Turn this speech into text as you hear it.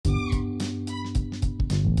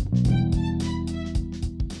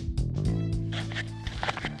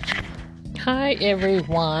Hi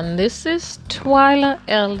everyone, this is Twyla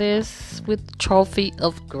Ellis with Trophy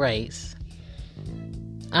of Grace.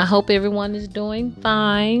 I hope everyone is doing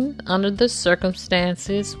fine under the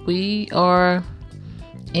circumstances. We are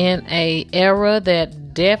in an era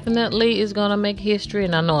that definitely is going to make history,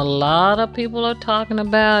 and I know a lot of people are talking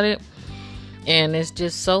about it, and it's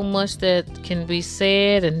just so much that can be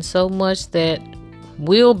said and so much that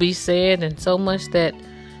will be said and so much that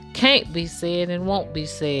can't be said and won't be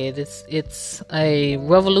said. It's a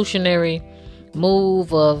revolutionary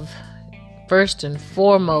move of, first and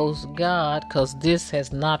foremost, God, because this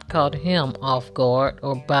has not caught him off guard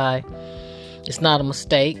it's not a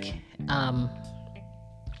mistake. And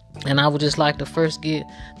I would just like to first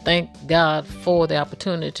thank God for the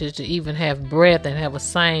opportunity to even have breath and have a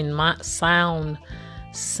sound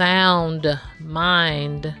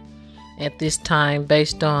mind at this time,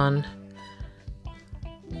 based on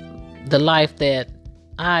the life that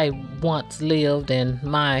I once lived and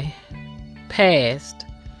my past.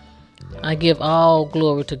 I give all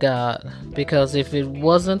glory to God, because if it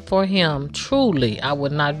wasn't for him, truly, I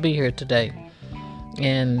would not be here today.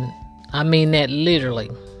 And I mean that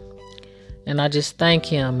literally. And I just thank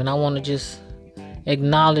him, and I want to just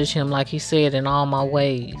acknowledge him, like he said, in all my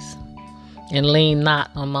ways, and lean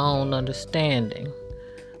not on my own understanding,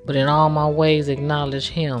 but in all my ways acknowledge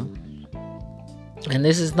him. And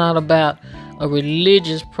this is not about a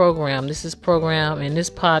religious program. This program and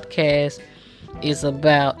this podcast is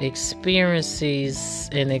about experiences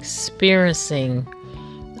and experiencing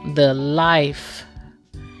the life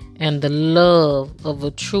and the love of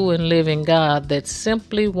a true and living God that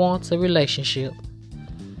simply wants a relationship.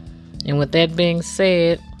 And with that being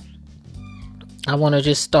said, I want to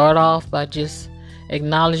just start off by just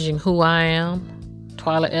acknowledging who I am.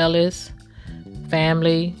 Twyla Ellis,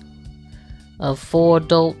 family of 4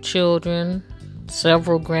 adult children,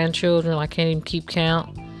 several grandchildren, I can't even keep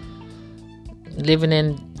count, living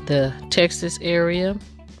in the Texas area.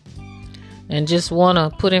 And just want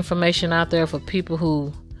to put information out there for people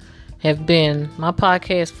who have been, my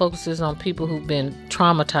podcast focuses on people who've been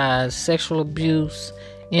traumatized, sexual abuse,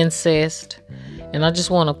 incest. And I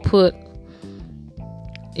just want to put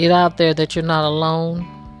it out there that you're not alone.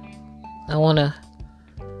 I want to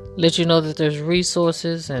let you know that there's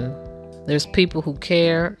resources, and there's people who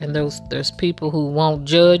care, and there's people who won't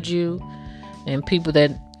judge you, and people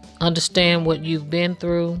that understand what you've been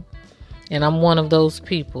through. And I'm one of those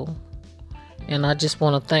people. And I just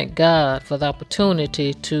want to thank God for the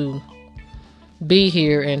opportunity to be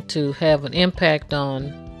here and to have an impact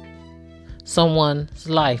on someone's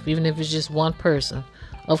life, even if it's just one person.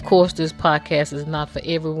 Of course, this podcast is not for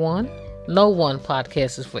everyone. No one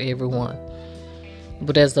podcast is for everyone.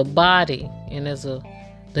 But as a body and as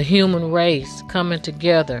the human race coming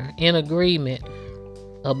together in agreement,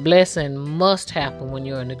 a blessing must happen when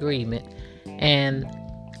you're in agreement, and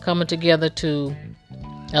coming together to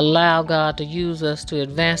allow God to use us to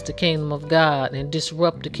advance the kingdom of God and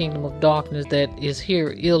disrupt the kingdom of darkness that is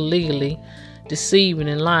here illegally, deceiving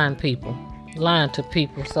and lying to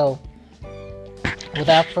people. So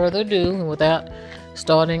without further ado, and without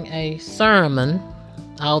starting a sermon,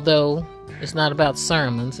 although it's not about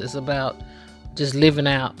sermons, it's about just living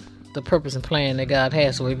out the purpose and plan that God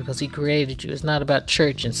has for you, because he created you. It's not about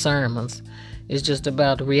church and sermons. It's just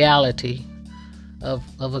about the reality of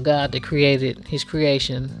a God that created his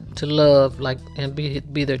creation to love and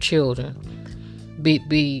be their children.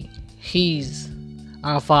 He's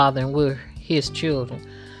our Father and we're his children.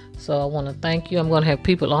 So I want to thank you. I'm going to have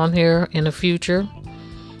people on here in the future,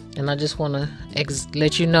 and I just want to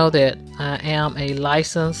let you know that I am a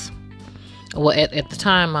licensed, at the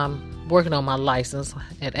time I'm working on my license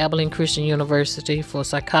at Abilene Christian University for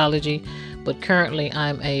psychology, but currently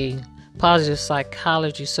I'm a positive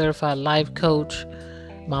psychology certified life coach.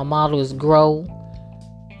 My model is grow,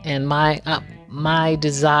 and my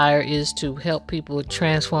desire is to help people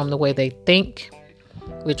transform the way they think,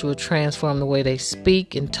 which will transform the way they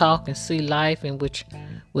speak and talk and see life, and which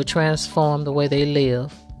will transform the way they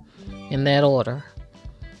live, in that order.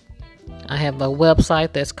 I have a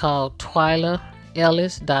website that's called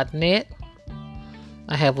twylaellis.net.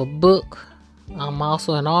 I have a book. I'm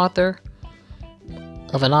also an author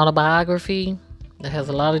of an autobiography that has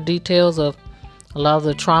a lot of details of a lot of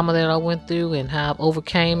the trauma that I went through and how I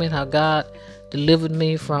overcame it, how God delivered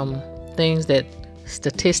me from things that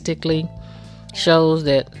statistically shows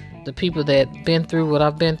that the people that been through what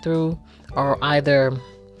I've been through are either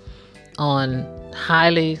on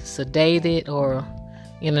highly sedated or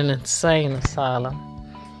in an insane asylum.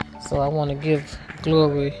 So I want to give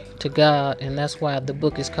glory to God, and that's why the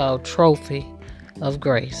book is called Trophy of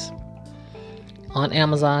Grace. on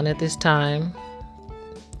Amazon at this time.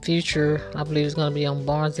 Future, I believe, is going to be on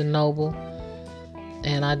Barnes and Noble.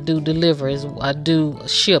 And I do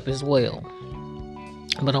ship as well.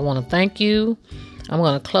 But I want to thank you. I'm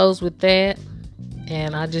going to close with that.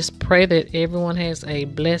 And I just pray that everyone has a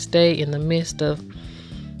blessed day in the midst of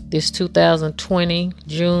this 2020,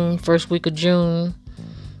 first week of June,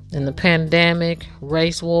 and the pandemic,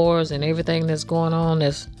 race wars, and everything that's going on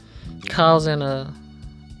that's causing a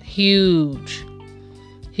huge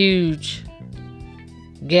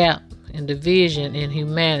gap and division in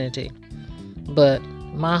humanity. But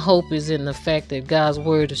my hope is in the fact that God's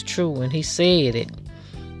word is true, and he said it.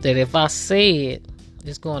 That if I say it,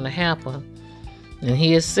 it's going to happen. And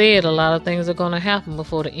he has said a lot of things are going to happen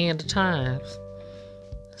before the end of times.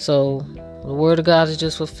 So the word of God is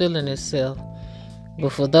just fulfilling itself.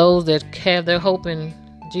 But for those that have their hope in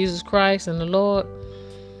Jesus Christ and the Lord,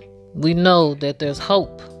 we know that there's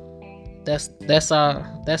hope. That's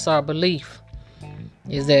our belief,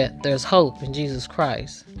 is that there's hope in Jesus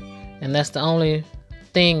Christ. And that's the only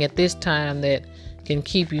thing at this time that can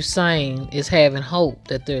keep you sane, is having hope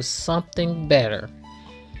that there's something better.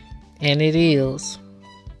 And it is.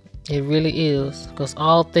 It really is. Because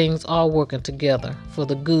all things are working together for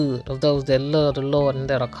the good of those that love the Lord and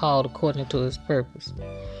that are called according to his purpose.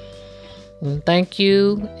 And thank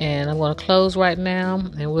you. And I'm going to close right now.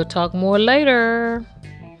 And we'll talk more later.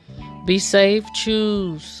 Be safe.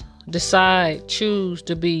 Choose. Decide. Choose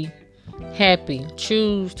to be happy.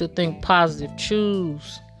 Choose to think positive.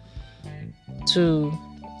 Choose to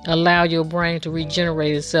allow your brain to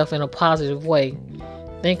regenerate itself in a positive way.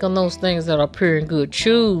 Think on those things that are pure and good.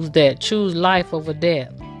 Choose that. Choose life over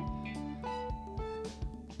death.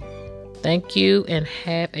 Thank you and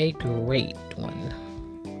have a great one.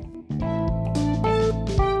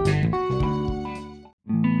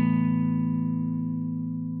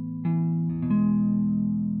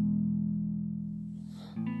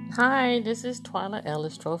 Hi, this is Twyla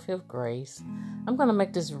Ellis, Trophy of Grace. I'm going to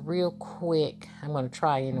make this real quick. I'm going to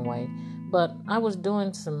try anyway. But I was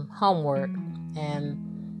doing some homework and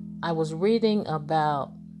I was reading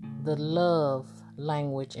about the love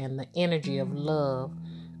language and the energy of love.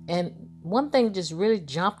 And one thing just really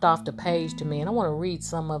jumped off the page to me, and I want to read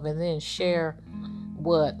some of it and then share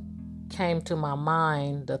what came to my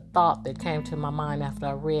mind, the thought that came to my mind after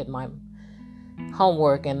I read my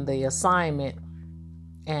homework and the assignment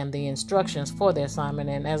and the instructions for the assignment.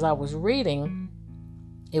 And as I was reading,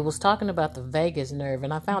 it was talking about the vagus nerve,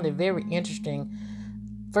 and I found it very interesting.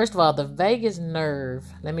 First of all, the vagus nerve,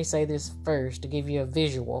 let me say this first to give you a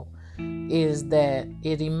visual, is that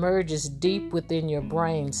it emerges deep within your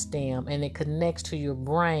brain stem and it connects to your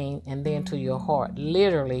brain and then to your heart.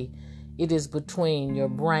 Literally, it is between your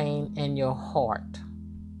brain and your heart.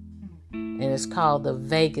 And it's called the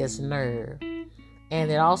vagus nerve. And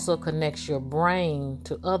it also connects your brain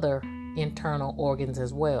to other internal organs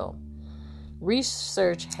as well.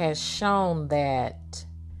 Research has shown that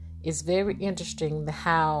it's very interesting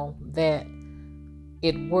how that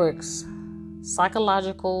it works,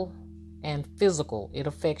 psychological and physical. It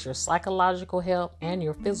affects your psychological health and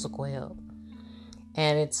your physical health.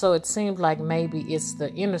 And it seems like maybe it's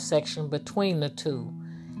the intersection between the two.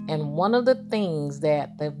 And one of the things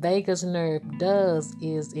that the vagus nerve does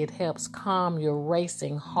is it helps calm your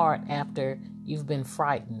racing heart after you've been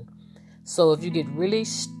frightened. So if you get really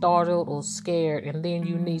startled or scared and then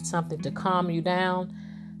you need something to calm you down,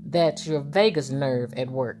 that's your vagus nerve at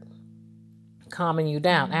work, calming you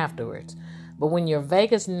down afterwards. But when your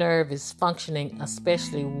vagus nerve is functioning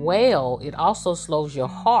especially well, it also slows your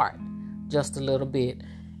heart just a little bit.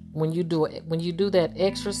 When you do that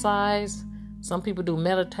exercise, some people do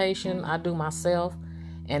meditation, I do myself,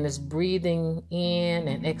 and it's breathing in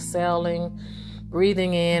and exhaling,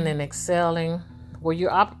 where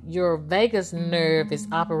your vagus nerve is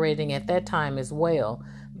operating at that time as well.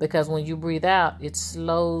 Because when you breathe out, it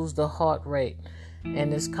slows the heart rate.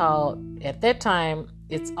 And it's called, at that time,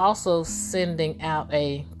 it's also sending out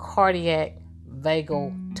a cardiac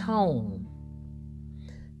vagal tone.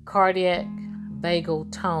 Cardiac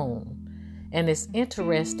vagal tone. And it's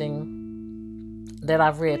interesting that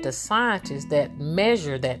I've read the scientists that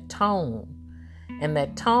measure that tone. And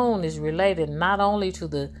that tone is related not only to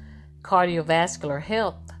the cardiovascular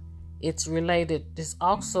health, it's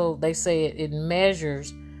also, they say it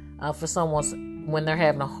measures for someone when they're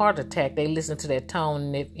having a heart attack. They listen to that tone.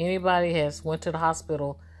 And if anybody has went to the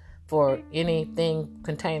hospital for anything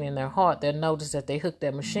containing their heart, they'll notice that they hook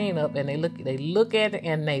that machine up and they look at it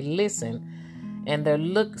and they listen. And their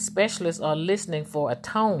specialists are listening for a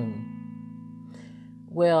tone.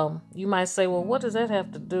 Well, you might say, well, what does that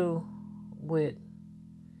have to do with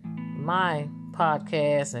my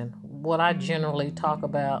podcast and what I generally talk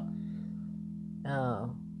about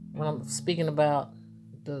when I'm speaking about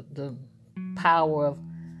the power of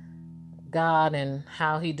God and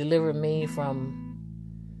how he delivered me from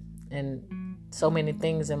and so many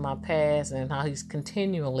things in my past, and how he's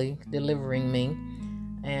continually delivering me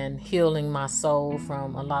and healing my soul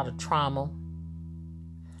from a lot of trauma,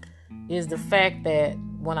 is the fact that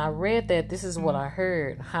when I read that, this is what I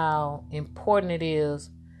heard, how important it is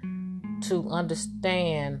to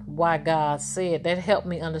understand why God said, that helped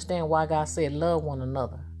me understand why God said love one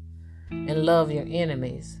another and love your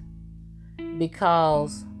enemies.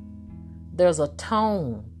 Because there's a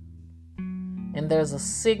tone and there's a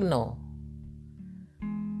signal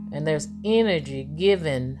and there's energy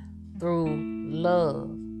given through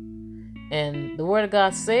love. And the Word of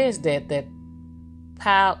God says that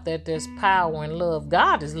there's power in love.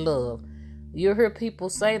 God is love. You hear people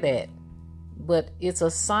say that. But it's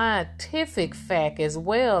a scientific fact as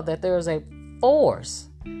well that there's a force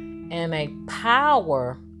and a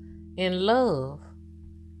power in love.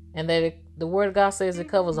 And that the Word of God says it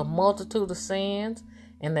covers a multitude of sins,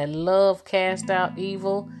 and that love casts out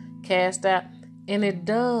evil, and it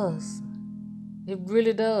does. It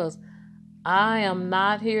really does. I am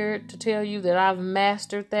not here to tell you that I've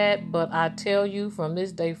mastered that, but I tell you from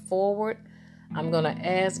this day forward, I'm going to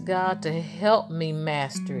ask God to help me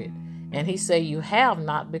master it. And he said, you have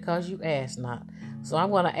not because you ask not. So I'm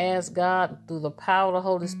going to ask God through the power of the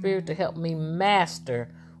Holy Spirit to help me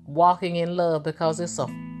master walking in love, because it's a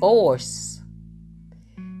force.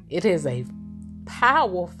 It is a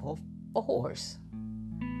powerful force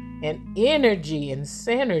and energy and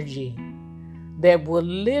synergy that will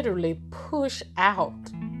literally push out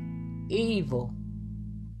evil.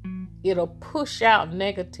 It'll push out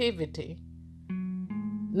negativity.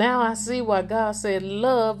 Now I see why God said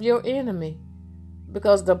love your enemy,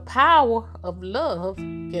 because the power of love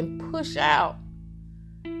can push out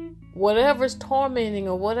whatever's tormenting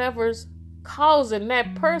or whatever's causing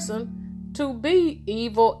that person to be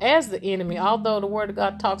evil as the enemy. Although the Word of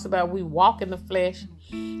God talks about we walk in the flesh,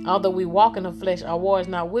 our war is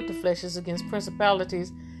not with the flesh, it's against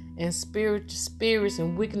principalities and spirits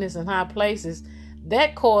and wickedness in high places.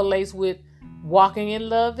 That correlates with walking in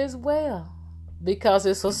love as well, because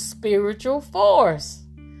it's a spiritual force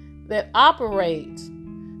that operates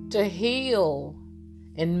to heal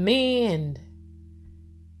and mend.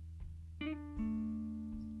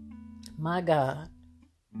 My God.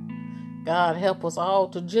 God, help us all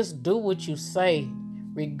to just do what you say,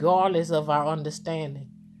 regardless of our understanding.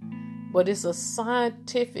 But it's a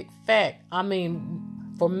scientific fact. I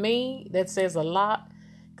mean, for me, that says a lot,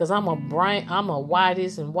 because I'm a why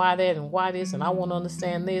this and why that and why this, and I want to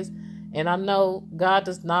understand this. And I know God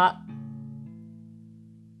does not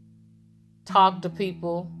talk to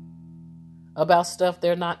people about stuff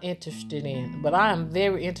they're not interested in. But I am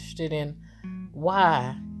very interested in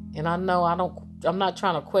why. And I know I'm not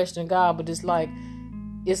trying to question God, but it's like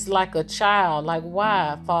a child. Like,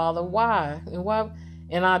 why, Father? Why? And why?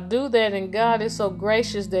 And I do that, and God is so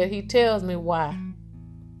gracious that he tells me why.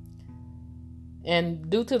 And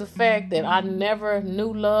due to the fact that I never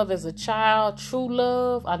knew love as a child, true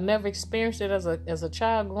love, I never experienced it as a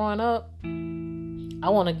child growing up, I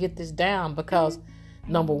want to get this down, because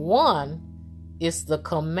number one, it's the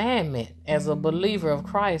commandment as a believer of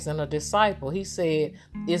Christ and a disciple. He said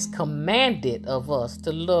it's commanded of us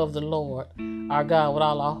to love the Lord our God with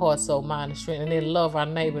all our heart, soul, mind, and strength, and then love our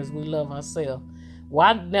neighbors. We love ourselves. Well,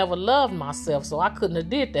 I never loved myself, so I couldn't have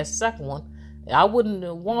did that second one. I wouldn't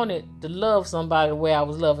have wanted to love somebody the way I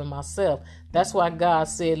was loving myself. That's why God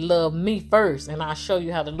said, love me first, and I'll show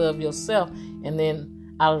you how to love yourself. And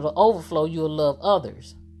then out of the overflow, you'll love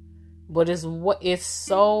others. But it's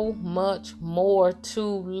so much more to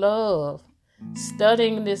love.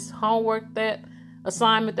 Studying this homework, that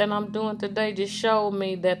assignment that I'm doing today, just showed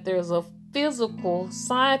me that there's a physical,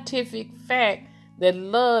 scientific fact that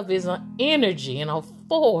love is an energy and a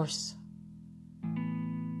force.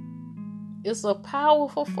 It's a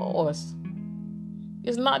powerful force.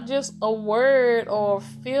 It's not just a word or a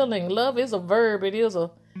feeling. Love is a verb. It is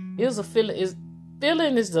a feeling.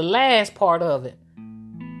 Feeling is the last part of it.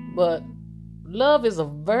 But love is a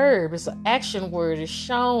verb. It's an action word. It's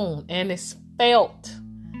shown and it's felt.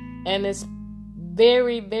 And it's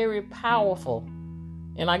very, very powerful.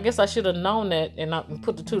 And I guess I should have known that, and I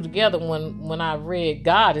put the two together when I read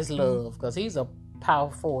God is love, because he's a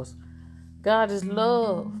powerful force. God is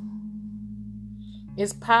love.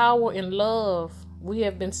 It's power in love. We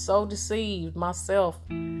have been so deceived, myself,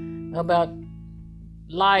 about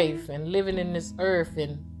life and living in this earth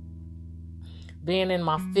and being in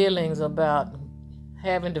my feelings about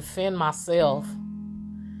having to defend myself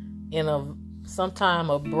in a sometimes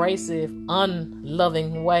abrasive,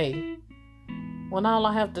 unloving way, when all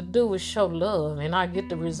I have to do is show love and I get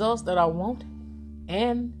the results that I want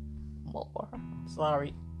and more.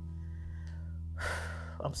 Sorry.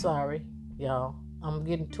 I'm sorry, y'all. I'm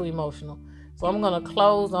getting too emotional. So I'm going to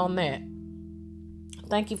close on that.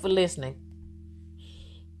 Thank you for listening.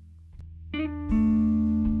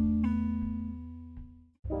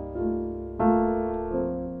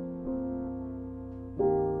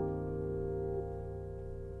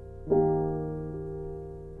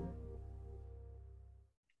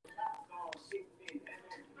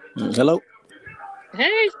 Hello?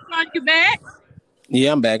 Hey, Sean, you back?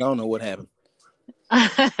 Yeah, I'm back. I don't know what happened.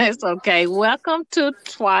 It's okay. Welcome to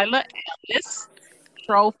Twyla Ellis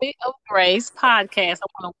Trophy of Grace podcast. I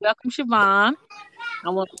want to welcome Siobhan. I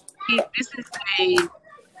want to keep this is a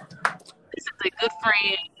good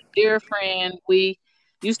friend, dear friend. We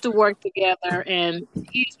used to work together, and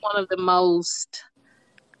he's one of the most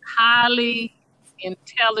highly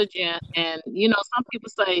intelligent. And some people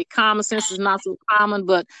say common sense is not so common,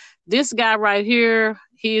 but this guy right here,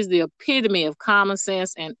 he is the epitome of common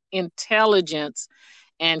sense and intelligence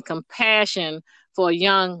and compassion for a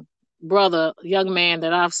young man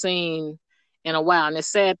that I've seen in a while. And it's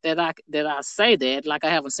sad that I say that, like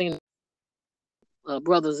I haven't seen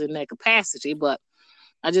brothers in that capacity, but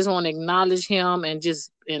I just want to acknowledge him and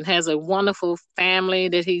has a wonderful family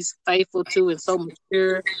that he's faithful to and so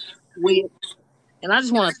mature with. And I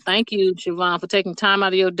just want to thank you, Siobhan, for taking time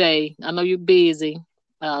out of your day. I know you're busy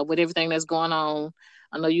with everything that's going on.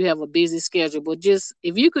 I know you have a busy schedule, but just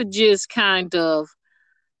if you could just kind of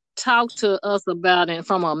talk to us about it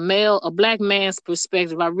from a black man's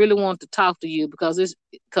perspective. I really want to talk to you because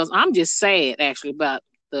I'm just sad actually about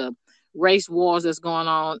the race wars that's going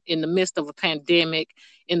on in the midst of a pandemic,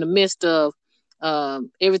 in the midst of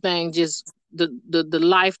everything. Just the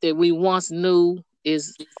life that we once knew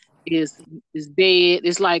is dead.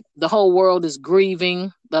 It's like the whole world is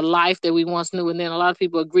grieving the life that we once knew, and then a lot of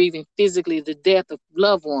people are grieving physically the death of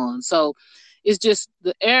loved ones. So it's just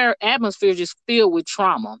the atmosphere just filled with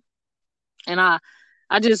trauma. And I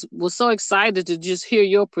just was so excited to just hear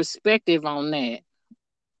your perspective on that.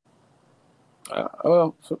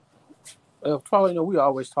 Probably, we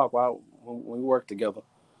always talk about when we work together.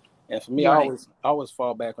 And for me, Right. I always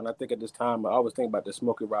fall back when I think at this time. I always think about the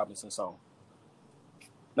Smokey Robinson song.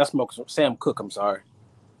 Not Smokey, Sam Cooke. I'm sorry.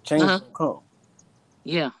 Change will come.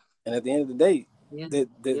 Yeah. And at the end of the day, Yeah.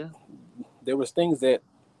 there was things that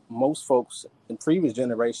most folks in previous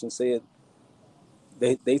generations said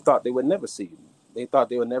they thought they would never see. They thought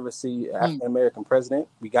they would never see an African American president.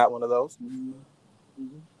 We got one of those.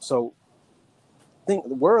 Mm-hmm. So I think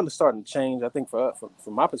the world is starting to change. I think from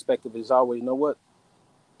my perspective, is always, you know what,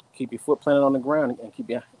 keep your foot planted on the ground and keep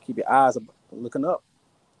your eyes looking up,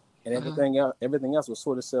 and everything else will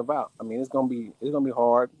sort itself out. I mean, it's gonna be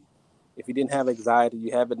hard. If you didn't have anxiety,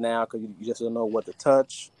 you have it now because you just don't know what to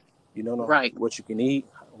touch, you don't know what you can eat,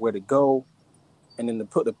 where to go, and then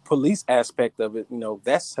the police aspect of it,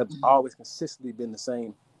 that's has always consistently been the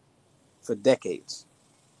same for decades.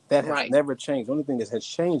 That has never changed. The only thing that has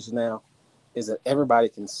changed now is that everybody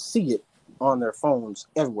can see it on their phones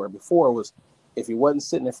everywhere. Before it was, if you wasn't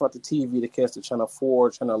sitting in front of the TV to catch the Channel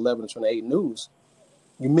 4, Channel 11, Channel 8 news,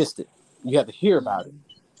 you missed it. You had to hear about it.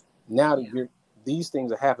 Now that these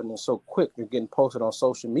things are happening so quick, they're getting posted on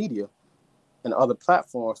social media and other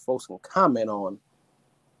platforms folks can comment on.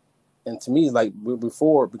 And to me, like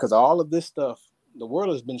before, because all of this stuff, the world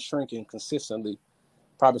has been shrinking consistently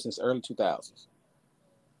probably since early 2000s.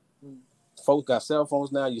 Folks got cell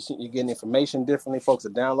phones now. You're getting information differently. Folks are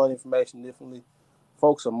downloading information differently.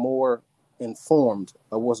 Folks are more informed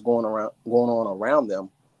of what's going on around them.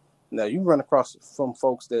 Now you run across some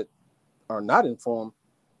folks that are not informed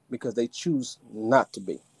because they choose not to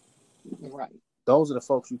be. Right. Those are the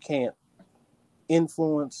folks you can't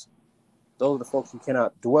influence. Those are the folks you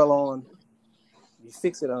cannot dwell on. You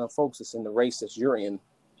fix it on the folks that's in the race that you're in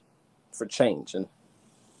for change, and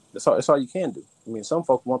that's all you can do. I mean, some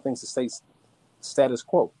folks want things to stay status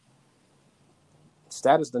quo.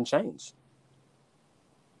 Status doesn't change.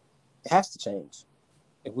 It has to change.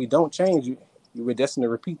 If we don't change, we're destined to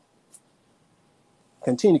repeat.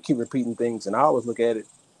 Continue to keep repeating things, and I always look at it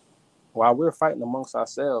while we're fighting amongst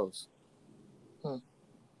ourselves.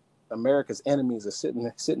 America's enemies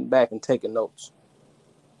are sitting back and taking notes.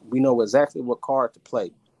 We know exactly what card to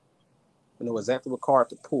play. We know exactly what card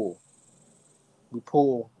to pull. We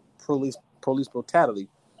pull police brutality,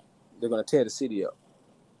 they're going to tear the city up.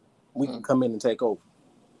 We can come in and take over.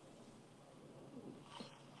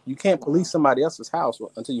 You can't police somebody else's house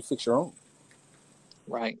until you fix your own.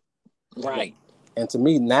 Right. Right. And to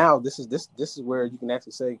me now, this is where you can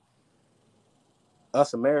actually say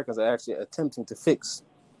us Americans are actually attempting to fix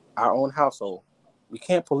our own household. We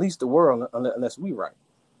can't police the world unless we right.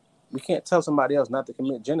 We can't tell somebody else not to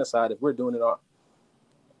commit genocide if we're doing it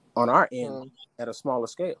on our end at a smaller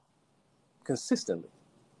scale, consistently,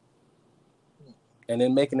 and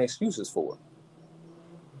then making excuses for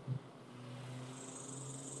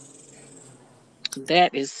it.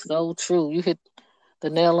 That is so true. You hit the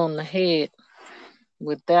nail on the head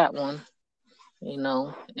with that one,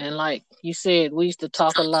 And like you said, we used to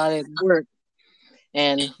talk a lot at work,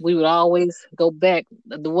 and we would always go back.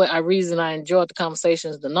 Reason I enjoyed the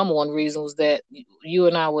conversations, the number one reason was that you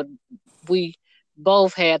and I we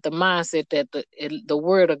both had the mindset that the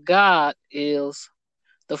word of God is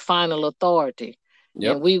the final authority.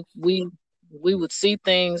 Yep. And we would see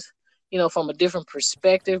things, from a different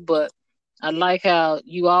perspective, but I like how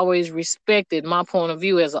you always respected my point of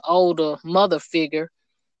view as an older mother figure,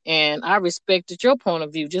 and I respected your point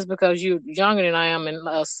of view. Just because you're younger than I am and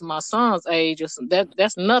my son's age,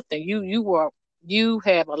 that's nothing. You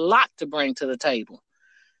have a lot to bring to the table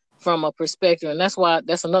from a perspective, and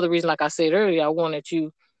that's another reason, like I said earlier, I wanted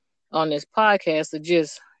you on this podcast to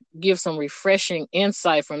just give some refreshing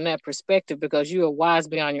insight from that perspective, because you are wise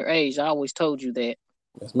beyond your age. I always told you that.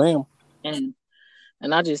 Yes, ma'am.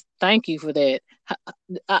 And I just thank you for that.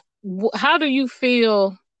 How do you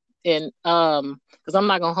feel? And because I'm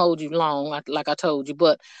not gonna hold you long, like I told you,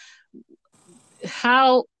 but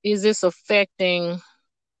how is this affecting?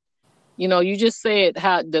 You just said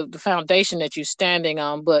how the foundation that you're standing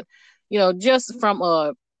on, but just from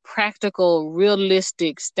a practical,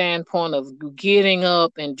 realistic standpoint of getting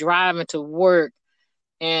up and driving to work,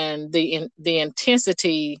 and the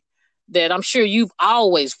intensity that I'm sure you've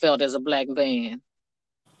always felt as a Black man.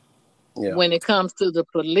 Yeah. When it comes to the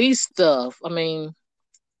police stuff, I mean,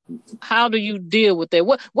 how do you deal with that?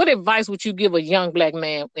 What advice would you give a young Black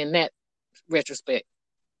man in that retrospect?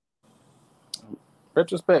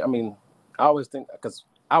 I mean, I always think, because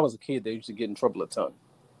I was a kid that used to get in trouble a ton.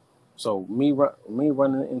 So me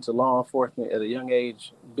running into law enforcement at a young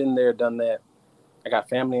age, been there, done that. I got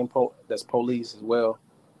family that's police as well,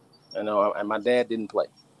 and my dad didn't play.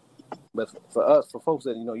 But for folks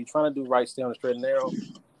that you're trying to do right, stay on the straight and narrow,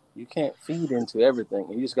 you can't feed into everything.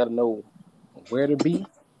 You just got to know where to be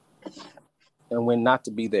and when not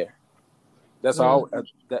to be there. That's all.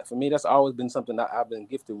 That for me, that's always been something that I've been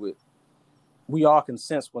gifted with. We all can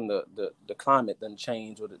sense when the climate doesn't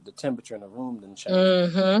change, or the temperature in the room doesn't change.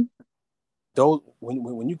 Mm-hmm. Those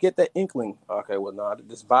when you get that inkling, okay, well, no,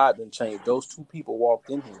 this vibe didn't change. Those two people walked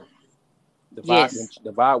in here. The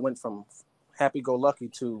vibe went from happy-go-lucky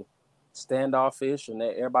to standoffish, and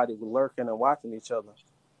everybody was lurking and watching each other.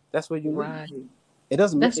 That's where you leave. It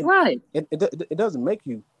doesn't. That's right. It doesn't make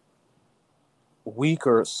you weak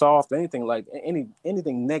or soft or anything like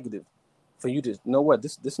anything negative for you to know what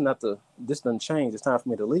this doesn't change. It's time for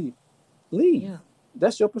me to leave. Leave. Yeah.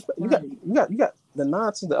 That's your perspective. Right. You got the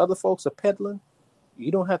nonsense the other folks are peddling.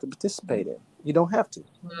 You don't have to participate in. You don't have to.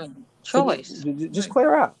 Choice. So just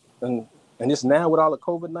clear out. And just now with all the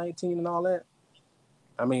COVID-19 and all that,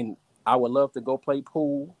 I mean, I would love to go play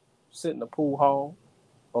pool, sit in the pool hall,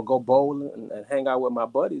 or go bowling and hang out with my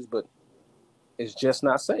buddies, but it's just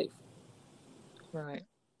not safe. Right.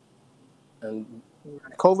 And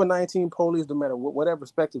COVID-19 police, no matter whatever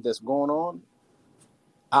perspective that's going on,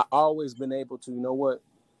 I always been able to,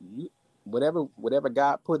 whatever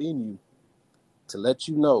God put in you to let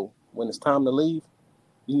you know when it's time to leave,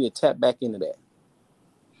 you need to tap back into that.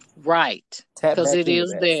 Right. Because it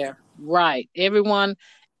is there. Right. Everyone,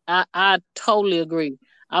 I totally agree.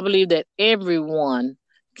 I believe that everyone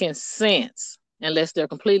can sense, unless they're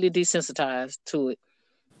completely desensitized to it,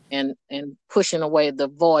 and pushing away the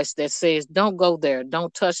voice that says, don't go there,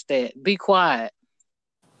 don't touch that, be quiet.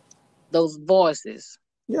 Those voices.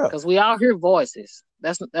 Yeah. Because we all hear voices.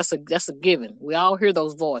 That's a given. We all hear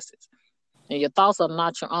those voices. And your thoughts are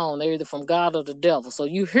not your own. They're either from God or the devil. So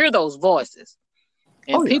you hear those voices.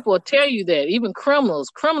 And people will tell you that. Even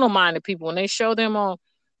criminal-minded people, when they show them on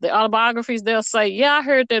the autobiographies, they'll say, yeah, I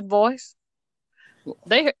heard that voice.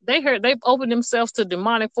 They've opened themselves to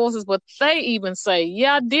demonic forces, but they even say,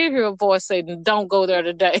 yeah, I did hear a voice say, don't go there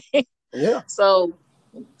today. Yeah. So,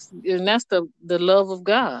 and that's the love of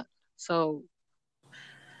God. So,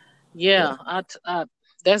 yeah.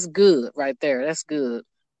 That's good right there. That's good.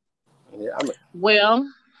 Yeah.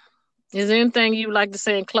 Well, is there anything you'd like to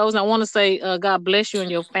say in closing? I want to say, God bless you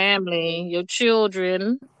and your family, your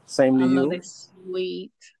children. Same to you. I know they're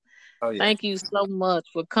sweet. Oh, yeah. Thank you so much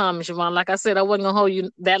for coming, Siobhan. Like I said, I wasn't going to hold you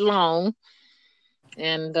that long.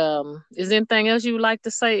 And is there anything else you would like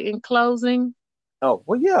to say in closing? Oh,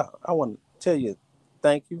 well, yeah. I want to tell you,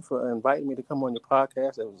 thank you for inviting me to come on your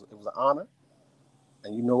podcast. It was an honor,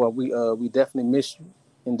 and you know what, we definitely missed you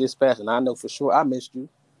in dispatch, and I know for sure I missed you.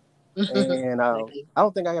 And Thank you. I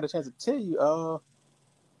don't think I got a chance to tell you.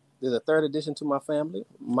 There's a third addition to my family.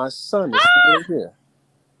 My son is finally Ah, here.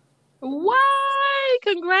 why?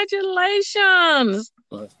 Congratulations.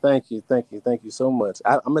 Thank you so much.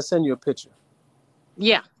 I'm gonna send you a picture.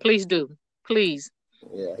 Yeah, please do. Please.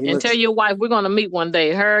 Yeah, he And tell looks. your wife we're gonna meet one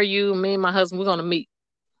day. Her, you, me, and my husband, we're gonna meet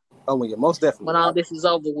Oh, well, yeah, most when definitely. all this is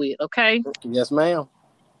over with. Okay? Yes, ma'am.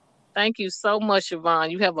 Thank you so much,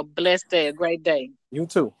 Siobhan. You have a blessed day, a great day. You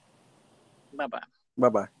too. Bye bye. Bye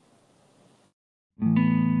bye.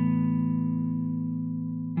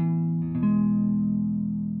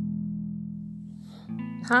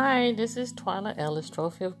 Hi, this is Twyla Ellis,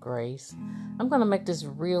 Trophy of Grace. I'm going to make this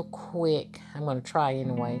real quick. I'm going to try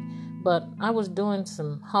anyway. But I was doing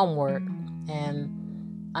some homework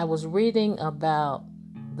and I was reading about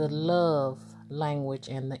the love language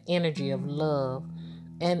and the energy of love.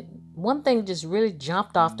 And one thing just really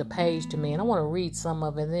jumped off the page to me, and I want to read some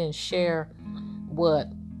of it and then share what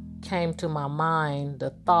came to my mind,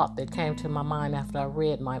 the thought that came to my mind after I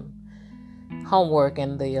read my homework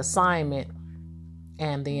and the assignment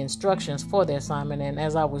and the instructions for the assignment. And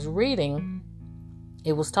as I was reading,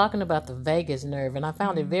 it was talking about the vagus nerve, and I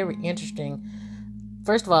found it very interesting.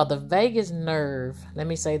 First of all, the vagus nerve, let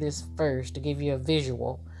me say this first to give you a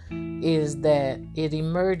visual, is that it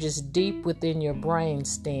emerges deep within your brain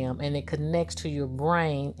stem and it connects to your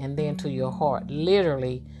brain and then to your heart.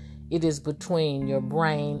 Literally, it is between your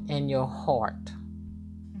brain and your heart.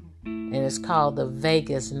 And it's called the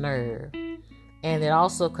vagus nerve. And it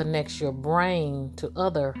also connects your brain to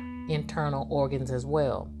other internal organs as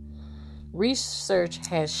well. Research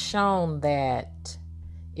has shown that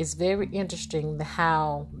it's very interesting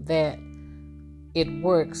how that it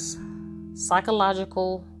works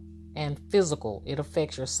psychological and physical. It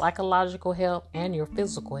affects your psychological health and your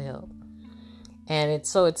physical health. And it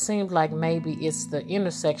seems like maybe it's the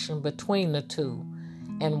intersection between the two.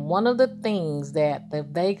 And one of the things that the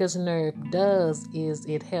vagus nerve does is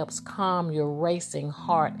it helps calm your racing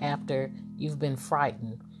heart after you've been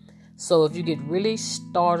frightened. So if you get really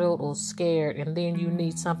startled or scared and then you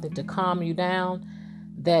need something to calm you down,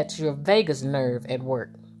 that's your vagus nerve at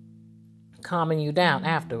work, calming you down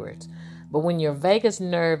afterwards. But when your vagus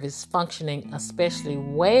nerve is functioning especially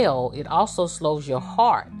well, it also slows your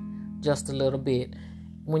heart just a little bit.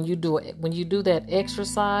 When you do that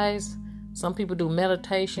exercise, some people do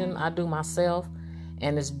meditation, I do myself,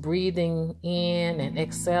 and it's breathing in and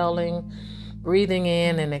exhaling,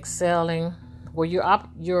 where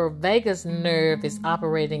your vagus nerve is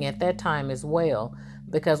operating at that time as well,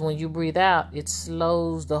 because when you breathe out, it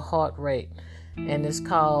slows the heart rate. And it's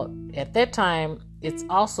called, at that time, it's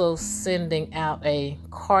also sending out a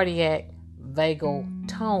cardiac vagal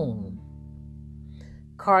tone.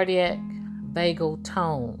 Cardiac vagal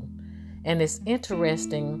tone. And it's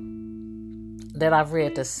interesting that I've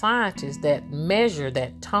read the scientists that measure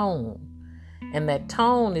that tone. And that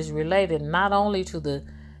tone is related not only to the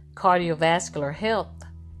cardiovascular health,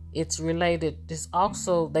 it's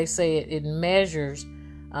also, they say it measures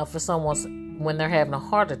for someone when they're having a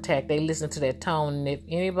heart attack, they listen to that tone. And if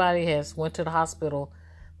anybody has went to the hospital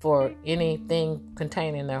for anything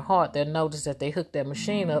containing their heart, they'll notice that they hook that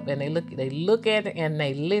machine up and they look at it and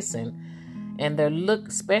they listen. And their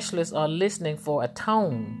specialists are listening for a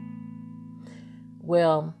tone.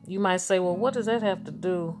 Well, you might say, well, what does that have to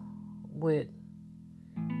do with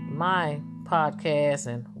my podcast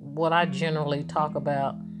and what I generally talk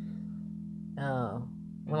about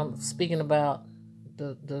when I'm speaking about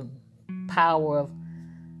the power of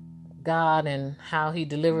God and how He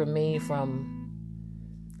delivered me from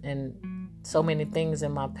and so many things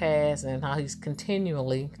in my past, and how He's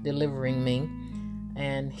continually delivering me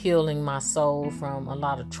and healing my soul from a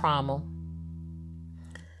lot of trauma,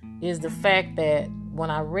 is the fact that when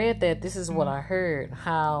I read that, this is what I heard,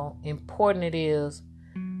 how important it is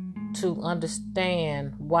to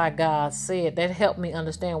understand why God said, that helped me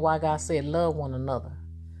understand why God said love one another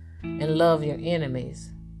and love your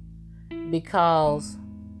enemies, because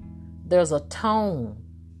there's a tone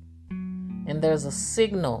and there's a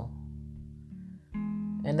signal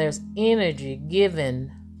and there's energy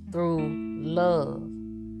given through love.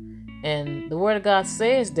 And the Word of God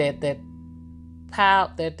says that there's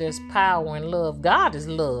power in love. God is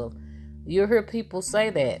love. You'll hear people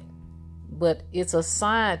say that, but it's a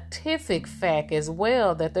scientific fact as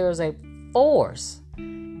well that there's a force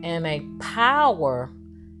and a power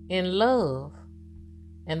in love.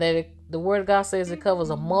 and that the word of God says it covers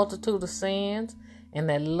a multitude of sins, and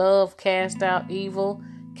that love cast out evil,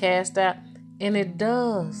 cast out, and it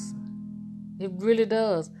does. It really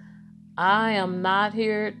does. I am not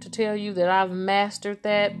here to tell you that I've mastered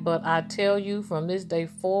that, but I tell you from this day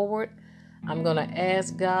forward, I'm going to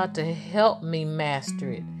ask God to help me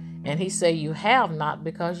master it. And he said, you have not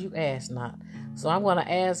because you ask not. So I'm going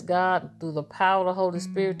to ask God through the power of the Holy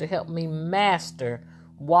Spirit to help me master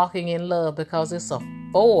walking in love, because it's a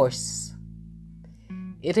force.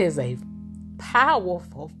 It is a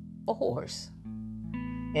powerful force,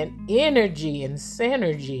 and energy and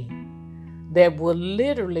synergy that will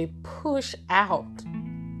literally push out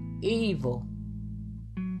evil.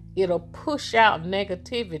 It'll push out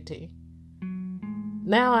negativity.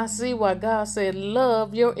 Now I see why God said,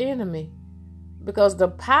 love your enemy, because the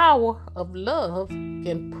power of love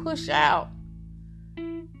can push out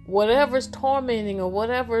whatever's tormenting or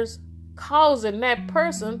whatever's causing that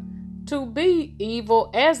person to be evil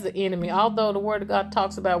as the enemy. Although the word of God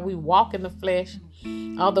talks about we walk in the flesh,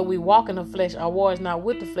 although we walk in the flesh, our war is not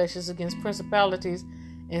with the flesh, it's against principalities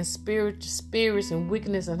and spirits and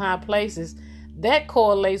wickedness in high places. That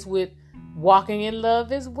correlates with walking in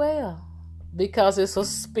love as well, because it's a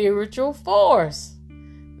spiritual force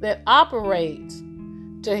that operates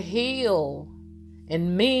to heal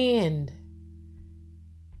and mend.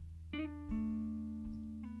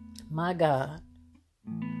 My God.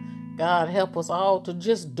 God, help us all to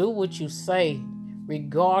just do what you say,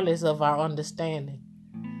 regardless of our understanding.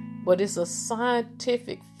 But it's a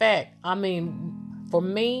scientific fact. I mean, for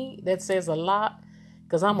me, that says a lot,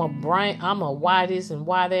 because I'm a why this and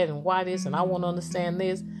why that and why this, and I want to understand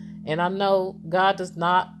this. And I know God does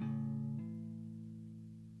not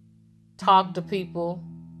talk to people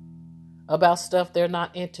about stuff they're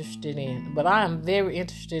not interested in. But I am very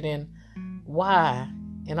interested in why.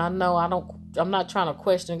 And I know I'm not trying to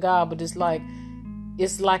question God, but it's like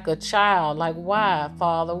a child. Like, why,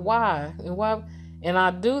 Father? Why? And why? And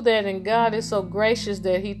I do that, and God is so gracious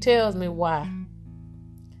that he tells me why.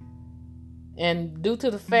 And due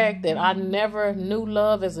to the fact that I never knew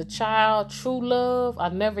love as a child, true love, I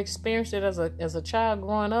never experienced it as a child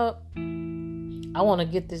growing up, I want to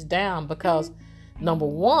get this down, because number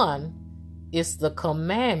one, it's the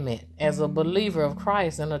commandment as a believer of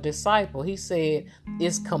Christ and a disciple. He said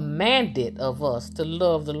it's commanded of us to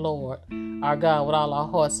love the Lord our God with all our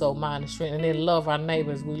heart, soul, mind, and strength, and then love our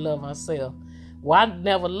neighbors. We love ourselves. Well, I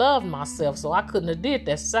never loved myself, so I couldn't have did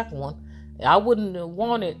that second one. I wouldn't have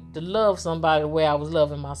wanted to love somebody the way I was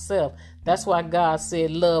loving myself. That's why God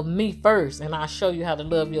said, love me first, and I'll show you how to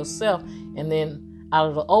love yourself, and then out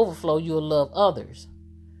of the overflow, you'll love others.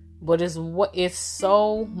 But it's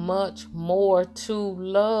so much more to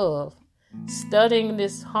love. Studying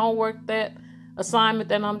this homework, that assignment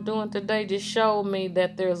that I'm doing today, just showed me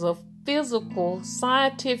that there's a physical,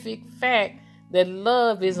 scientific fact that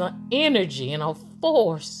love is an energy and a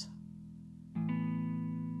force.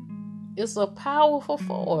 It's a powerful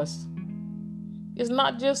force. It's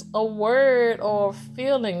not just a word or a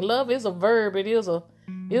feeling. Love is a verb. It is a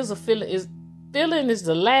feeling. Feeling is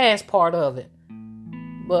the last part of it.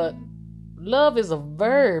 But love is a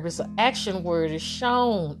verb. It's an action word. It's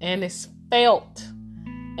shown and it's felt.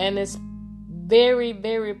 And it's very,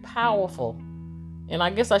 very powerful. And I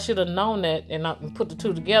guess I should have known that, and I put the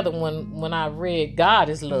two together when I read God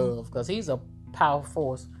is love, because he's a powerful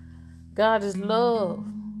force. God is love.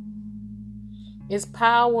 It's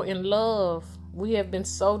power in love. We have been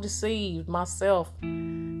so deceived, myself,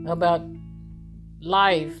 about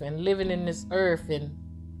life and living in this earth and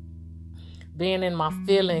being in my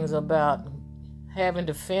feelings about having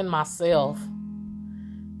to defend myself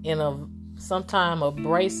in a sometimes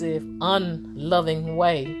abrasive, unloving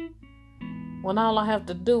way, when all I have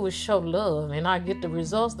to do is show love and I get the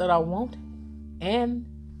results that I want and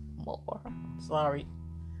more. I'm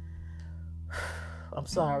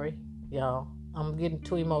sorry, y'all. I'm getting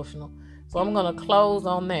too emotional. So I'm going to close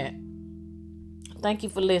on that. Thank you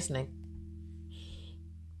for listening.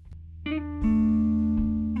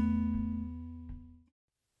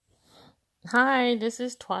 Hi, this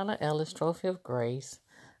is Twyla Ellis, Trophy of Grace.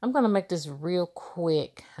 I'm going to make this real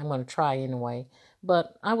quick. I'm going to try anyway.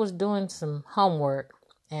 But I was doing some homework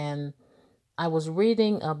and I was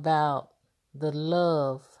reading about the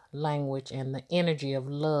love language and the energy of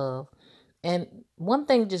love. And one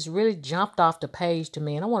thing just really jumped off the page to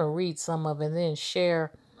me, and I want to read some of it and then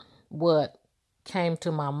share what came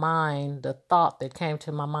to my mind, the thought that came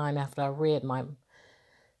to my mind after I read my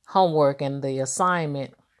homework and the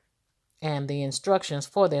assignment and the instructions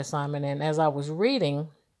for the assignment. And as I was reading,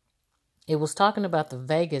 it was talking about the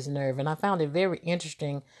vagus nerve, and I found it very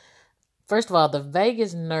interesting First of all, the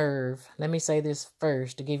vagus nerve, let me say this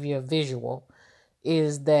first to give you a visual,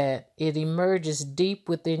 is that it emerges deep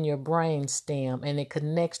within your brain stem and it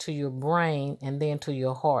connects to your brain and then to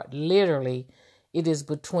your heart. Literally, it is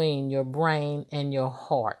between your brain and your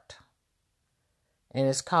heart. And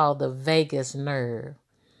it's called the vagus nerve.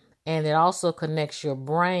 And it also connects your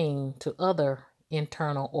brain to other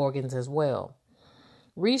internal organs as well.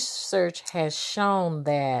 Research has shown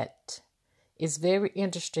that it's very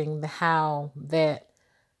interesting how that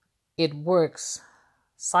it works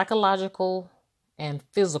psychological and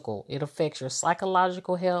physical. It affects your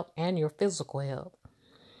psychological health and your physical health.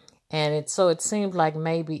 And it seems like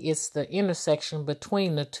maybe it's the intersection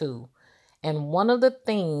between the two. And one of the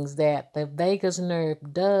things that the vagus nerve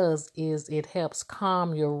does is it helps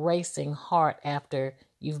calm your racing heart after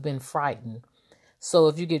you've been frightened. So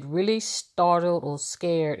if you get really startled or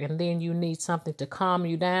scared and then you need something to calm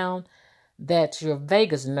you down, that's your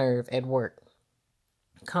vagus nerve at work,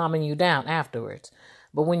 calming you down afterwards.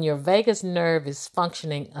 But when your vagus nerve is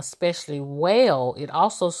functioning especially well, it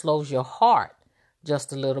also slows your heart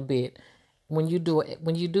just a little bit. When you do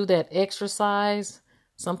that exercise,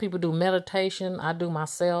 some people do meditation, I do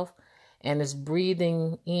myself, and it's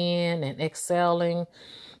breathing in and exhaling,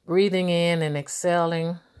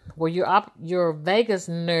 where your vagus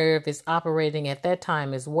nerve is operating at that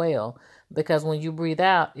time as well, because when you breathe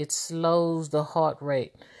out, it slows the heart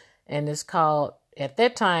rate. And it's called, at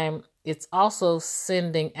that time, it's also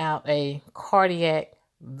sending out a cardiac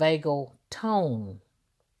vagal tone.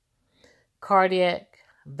 Cardiac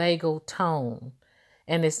vagal tone.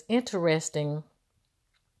 And it's interesting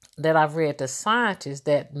that I've read the scientists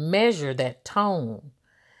that measure that tone.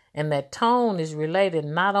 And that tone is related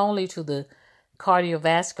not only to the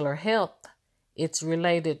cardiovascular health, it's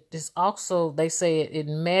also, they say it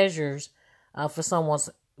measures for someone's,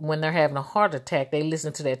 when they're having a heart attack, they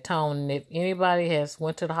listen to that tone. And if anybody has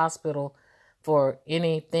went to the hospital for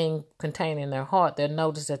anything containing their heart, they'll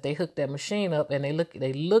notice that they hook that machine up and they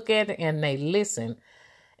look at it and they listen.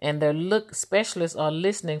 And specialists are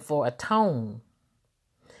listening for a tone.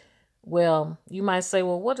 Well, you might say,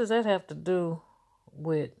 well, what does that have to do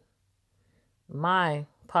with my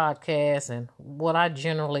podcast and what I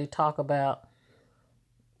generally talk about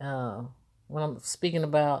when I'm speaking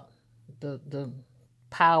about the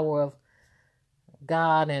power of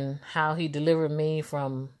God and how he delivered me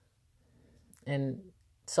from and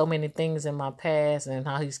so many things in my past, and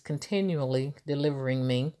how he's continually delivering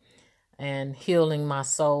me and healing my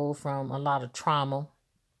soul from a lot of trauma,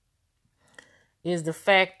 is the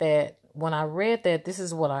fact that when I read that, this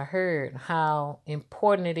is what I heard, how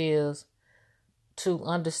important it is to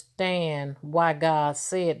understand why God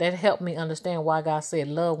said, that helped me understand why God said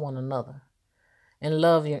love one another and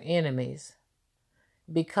love your enemies.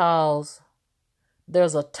 Because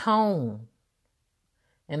there's a tone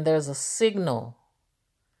and there's a signal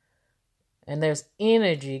and there's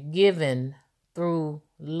energy given through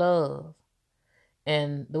love.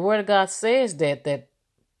 And the word of God says that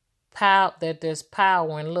there's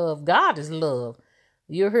power in love. God is love.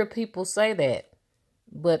 You'll hear people say that.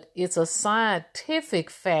 But it's a scientific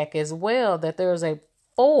fact as well that there's a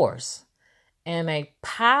force and a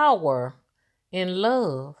power in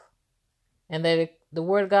love. And that the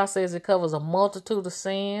word of God says it covers a multitude of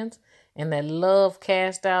sins, and that love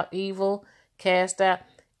casts out evil,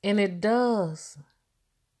 and it does.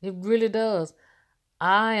 It really does.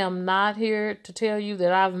 I am not here to tell you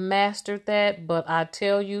that I've mastered that, but I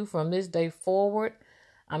tell you from this day forward,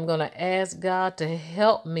 I'm going to ask God to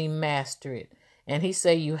help me master it. And he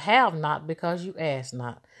said, you have not because you ask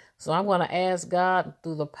not. So I'm going to ask God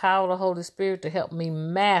through the power of the Holy Spirit to help me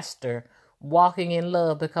master walking in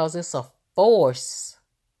love, because it's a force.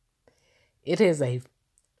 It is a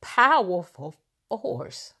powerful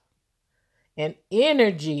force and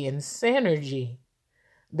energy and synergy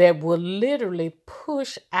that will literally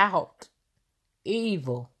push out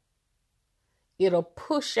evil. It'll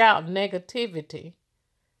push out negativity.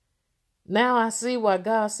 Now I see why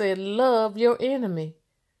God said love your enemy,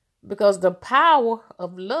 because the power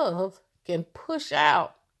of love can push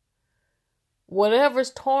out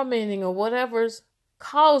whatever's tormenting or whatever's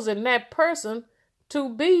causing that person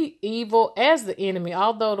to be evil as the enemy.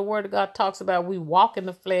 Although the word of God talks about we walk in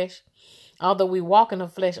the flesh. Although we walk in the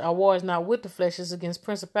flesh, our war is not with the flesh, it's against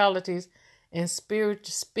principalities and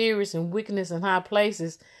spirits and wickedness in high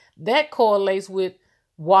places. That correlates with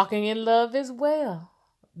walking in love as well,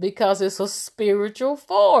 because it's a spiritual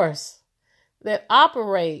force that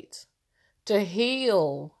operates to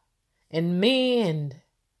heal and mend.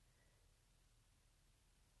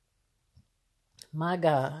 My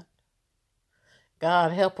God.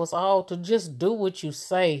 God, help us all to just do what you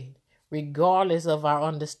say. regardless of our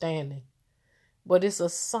understanding. But it's a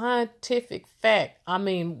scientific fact. I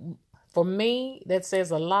mean, for me, that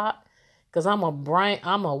says a lot, because I'm a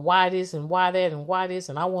why this and why that and why this,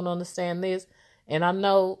 and I want to understand this. And I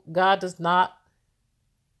know God does not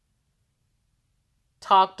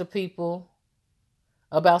talk to people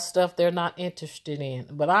about stuff they're not interested in.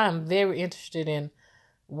 But I am very interested in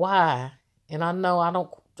why. And I know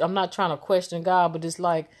I'm not trying to question God, but it's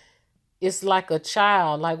like a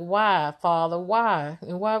child. Like, why, Father? Why?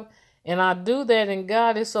 And why? And I do that, and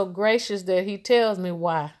God is so gracious that he tells me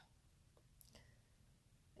why.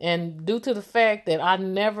 And due to the fact that I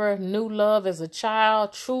never knew love as a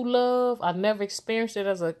child, true love, I never experienced it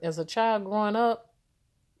as a child growing up,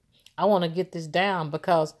 I want to get this down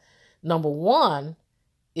because, number one,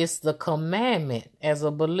 it's the commandment as a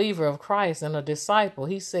believer of Christ and a disciple.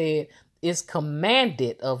 He said it's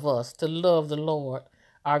commanded of us to love the Lord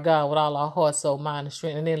our God with all our heart, soul, mind, and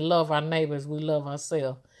strength, and then love our neighbors. We love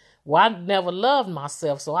ourselves. Well, I never loved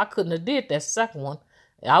myself, so I couldn't have did that second one.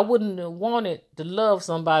 I wouldn't have wanted to love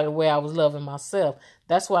somebody the way I was loving myself.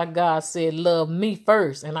 That's why God said, love me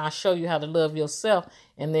first, and I'll show you how to love yourself,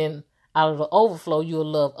 and then out of the overflow, you'll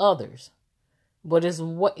love others. But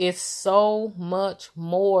it's so much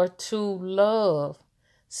more to love.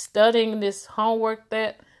 Studying this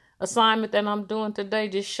assignment that I'm doing today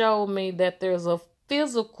just showed me that there's a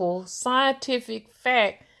physical, scientific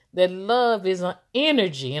fact that love is an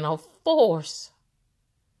energy and a force.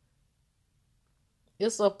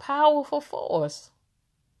 It's a powerful force.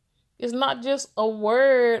 It's not just a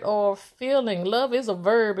word or a feeling. Love is a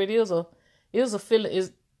verb. It is a feeling.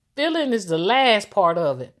 Feeling is the last part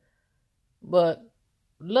of it. But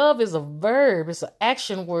love is a verb. It's an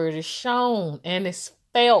action word. It's shown and it's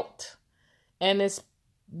felt. And it's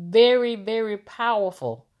very, very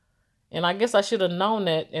powerful. And I guess I should have known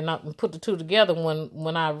that and I put the two together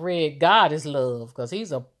when I read God is love, because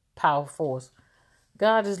he's a powerful force.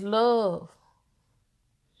 God is love.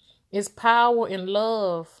 It's power in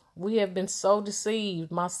love. We have been so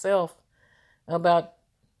deceived, myself, about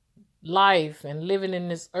life and living in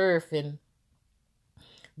this earth and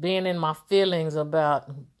being in my feelings about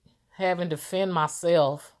having to defend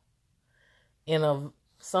myself in a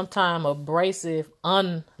sometimes abrasive,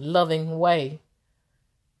 unloving way.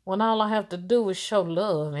 When all I have to do is show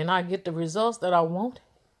love and I get the results that I want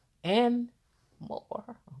and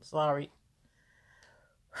more.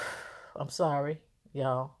 I'm sorry,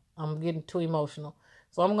 y'all. I'm getting too emotional.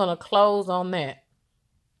 So I'm going to close on that.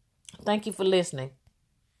 Thank you for listening.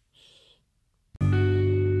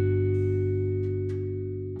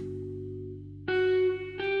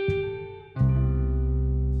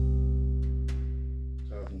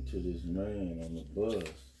 Talking to this man on the bus,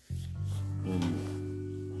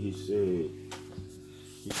 and he said,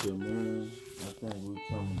 man, I think we're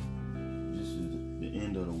coming. This is the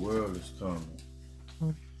end of the world is coming.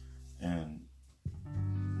 And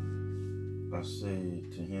I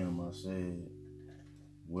said to him,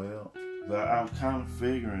 well, I was kind of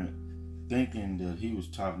thinking that he was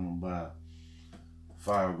talking about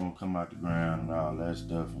fire gonna come out the ground and all that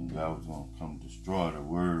stuff, and God was gonna come destroy the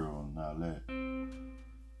world and all that.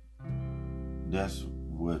 That's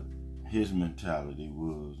what his mentality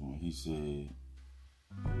was when he said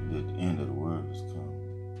that the end of the world is coming.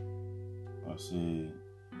 I said,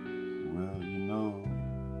 well,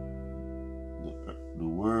 the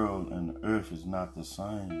world and the earth is not the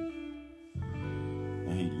same.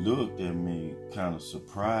 And he looked at me kind of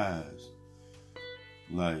surprised,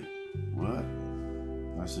 like, what?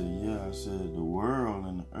 I said, yeah. I said, the world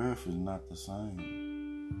and the earth is not the same.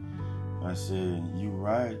 I said, you're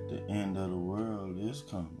right, the end of the world is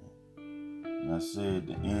coming. And I said,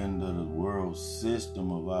 the end of the world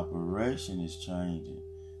system of operation is changing.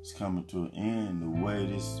 It's coming to an end. The way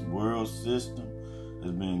this world system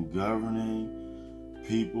has been governing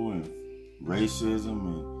people and racism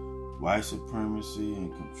and white supremacy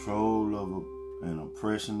and control of and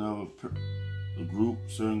oppression of a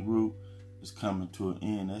certain group is coming to an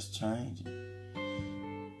end. That's changing.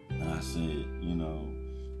 And I said, and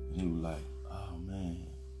he was like, oh man,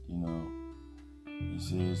 he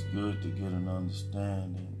said, it's good to get an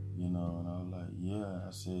understanding, and I was like, yeah.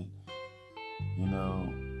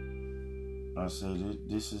 I said,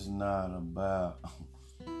 this is not about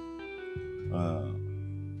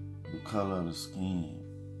the color of the skin.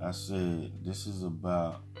 I said, this is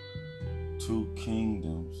about two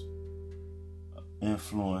kingdoms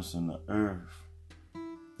influencing the earth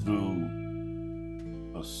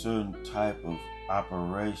through a certain type of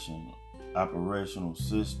operational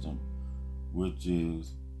system, which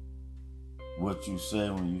is what you say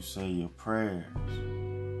when you say your prayers.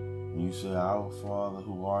 When you say, our Father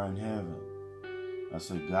who art in heaven, I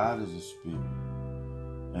said, God is a spirit.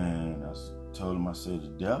 And I told him, I said, the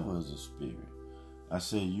devil is a spirit. I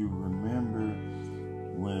said, you remember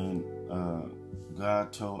when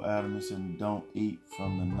God told Adam, he said, don't eat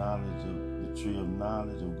from the knowledge of the tree of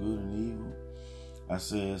knowledge of good and evil? I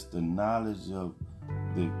said, it's the knowledge of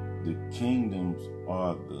the kingdoms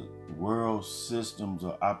or the world systems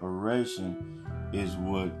of operation is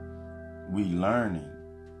what we learning.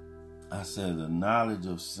 I said, the knowledge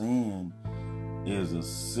of sin is a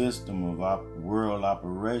system of world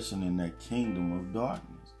operation in that kingdom of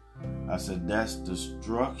darkness. I said, that's the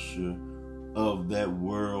structure of that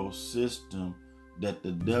world system that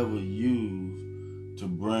the devil used to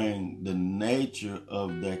bring the nature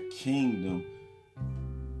of that kingdom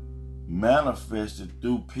manifested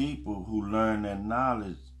through people who learn that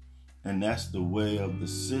knowledge. And that's the way of the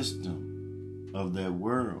system of that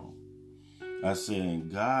world. I said,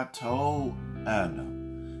 and God told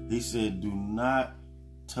Adam, he said, do not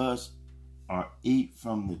touch or eat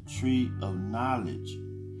from the tree of knowledge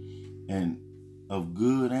and of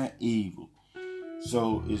good and evil.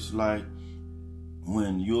 So it's like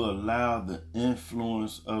when you allow the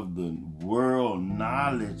influence of the world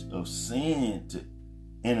knowledge of sin to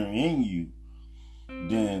enter in you,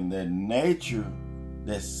 then that nature,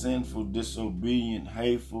 that sinful, disobedient,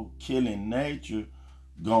 hateful, killing nature,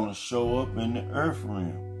 gonna show up in the earth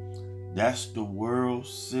realm. That's the world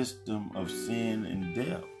system of sin and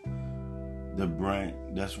death.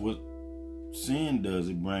 That's what sin does.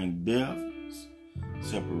 It brings death,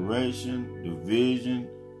 separation, division,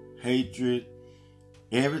 hatred,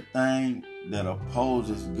 everything that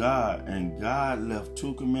opposes God. And God left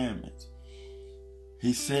 2 commandments.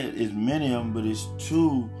 He said it's many of them, but it's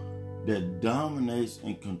 2 that dominates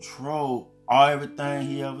and control everything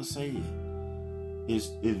he ever said. It's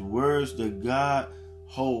words that God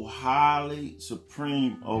hold highly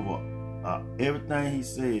supreme over everything he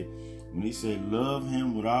said. When he said, love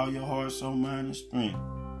him with all your heart, soul, mind, and strength,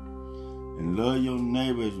 and love your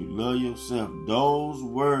neighbor as you love yourself. Those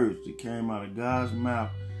words that came out of God's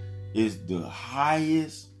mouth is the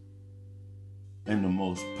highest and the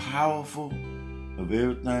most powerful of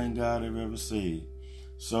everything God ever said.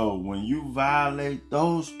 So when you violate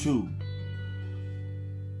those 2,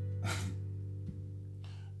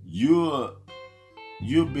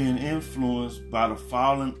 you're being influenced by the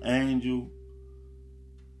fallen angel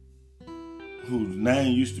whose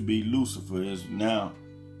name used to be Lucifer, is now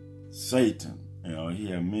Satan. You know, he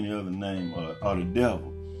had many other names, or the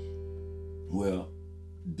devil. Well,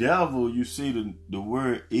 devil, you see the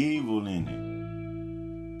word evil in it.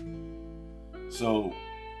 So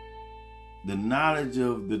the knowledge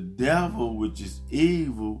of the devil, which is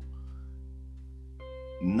evil,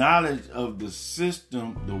 knowledge of the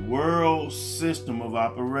system, the world system of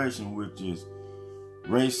operation, which is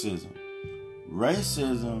racism.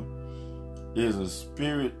 Racism is a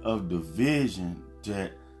spirit of division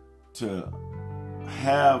to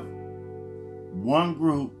have one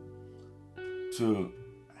group to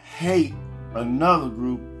hate another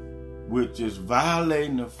group, which is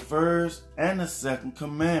violating the first and the second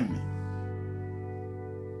commandment,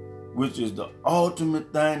 which is the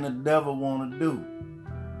ultimate thing the devil want to do.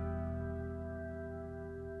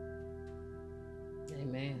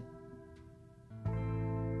 Amen.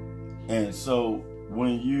 And so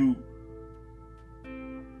when you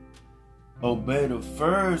obey the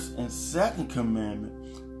first and second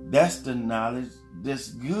commandment, that's the knowledge that's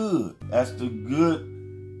good. That's the good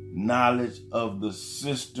knowledge of the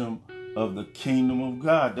system of the kingdom of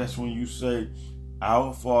God. That's when you say,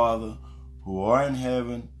 our Father who art in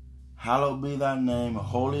heaven, hallowed be thy name,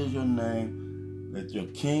 holy is your name, let your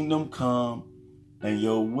kingdom come and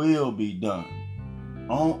your will be done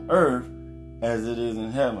on earth as it is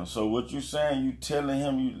in heaven. So what you're saying, you telling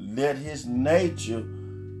him you let his nature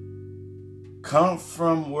come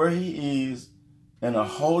from where he is in a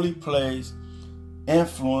holy place,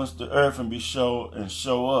 influence the earth and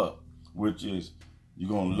show up, which is you're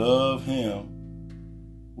going to love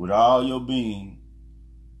him with all your being.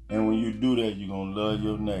 And when you do that, you're going to love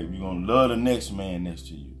your neighbor. You're going to love the next man next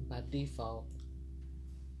to you. By default.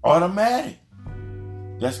 Automatic.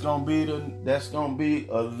 That's going to be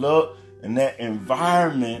a love, and that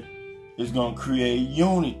environment is going to create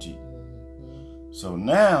unity. So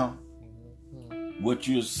now, what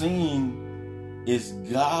you're seeing is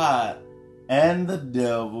God and the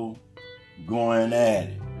devil going at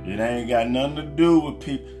it. It ain't got nothing to do with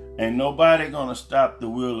people. Ain't nobody gonna stop the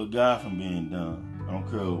will of God from being done. I don't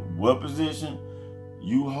care what position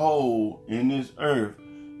you hold in this earth.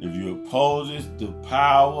 If you oppose the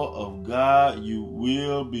power of God, you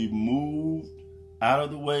will be moved out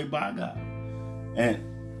of the way by God.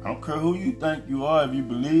 And I don't care who you think you are, if you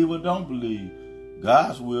believe or don't believe,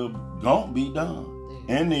 God's will gonna be done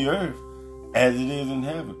in the earth as it is in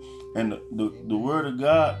heaven. And the word of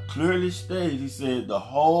God clearly states, he said, the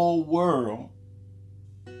whole world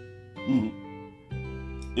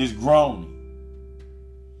is groaning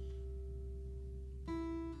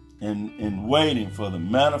and waiting for the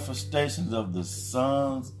manifestations of the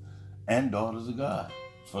sons and daughters of God,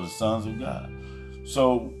 for the sons of God.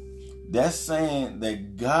 So that's saying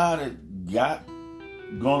that God has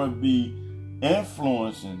gonna be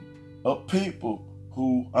influencing a people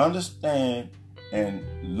who understand and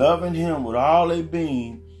loving him with all their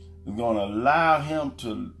being, is gonna allow him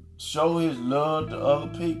to show his love to other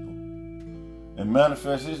people and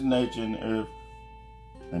manifest his nature in the earth.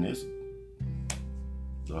 And it's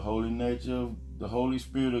the holy nature of the Holy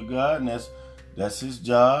Spirit of God, and that's his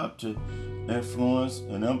job, to influence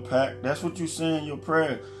and impact. That's what you say in your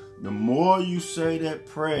prayer. The more you say that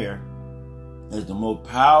prayer, is the more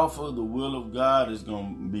powerful the will of God is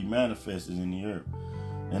going to be manifested in the earth.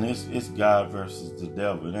 And it's God versus the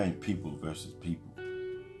devil. It ain't people versus people.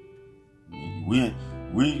 We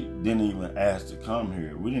didn't even ask to come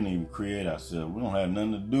here. We didn't even create ourselves. We don't have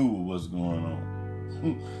nothing to do with what's going on.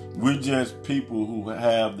 We're just people who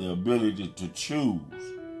have the ability to choose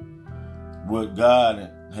what God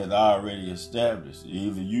has already established.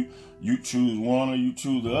 Either you choose one or you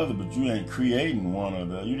choose the other, but you ain't creating one or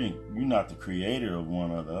the other. You're not the creator of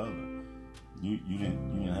one or the other. You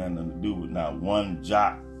didn't have nothing to do with not one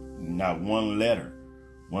jot, not one letter,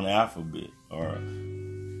 one alphabet,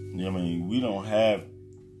 we don't have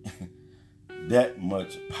that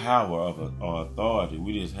much power or authority.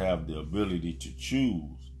 We just have the ability to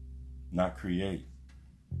choose, not create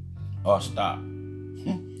or stop.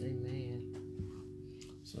 Amen.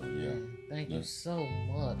 So yeah. Thank you so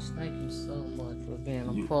much. Thank you so much for being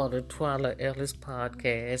a part of Twyla Ellis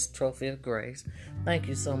podcast, Trophy of Grace. Thank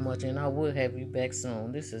you so much, and I will have you back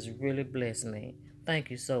soon. This has really blessed me.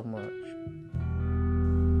 Thank you so much.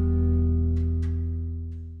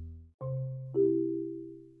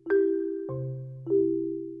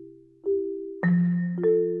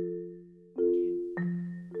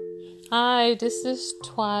 Hi, this is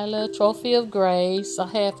Twyla, Trophy of Grace. I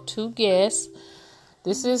have 2 guests.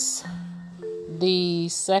 This is the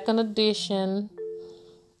 2nd edition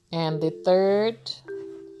and the 3rd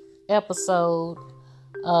episode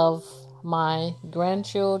of my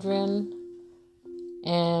grandchildren.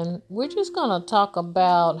 And we're just going to talk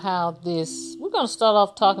about we're going to start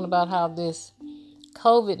off talking about how this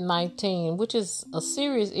COVID-19, which is a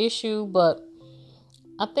serious issue, but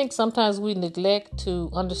I think sometimes we neglect to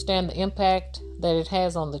understand the impact that it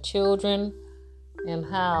has on the children and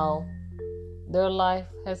how their life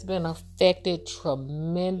has been affected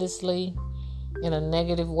tremendously in a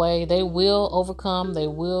negative way. They will overcome, they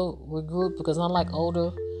will regroup, because unlike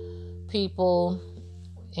older people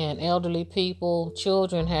and elderly people,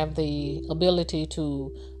 children have the ability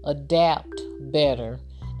to adapt better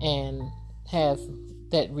and have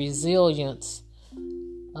that resilience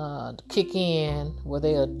kick in where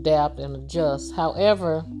they adapt and adjust.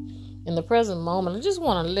 However, in the present moment, I just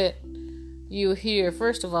want to let you hear,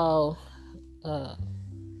 first of all,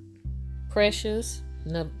 Precious.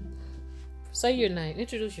 No, say your name.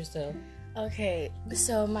 Introduce yourself. Okay,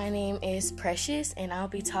 so my name is Precious, and I'll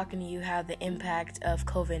be talking to you how the impact of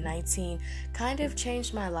COVID-19 kind of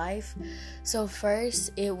changed my life. So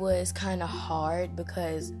first, it was kind of hard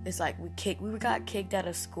because it's like we got kicked out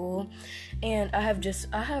of school, and I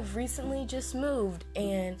have recently just moved,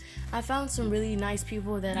 and I found some really nice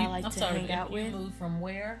people that I like to hang out with. You moved from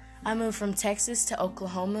where? I moved from Texas to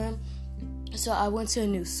Oklahoma. So I went to a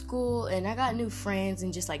new school, and I got new friends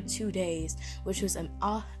in just like 2 days, which was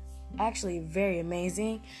actually very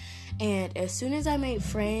amazing. And as soon as I made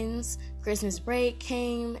friends, Christmas break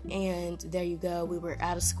came, and there you go, we were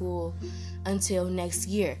out of school until next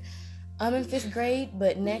year. I'm in 5th grade,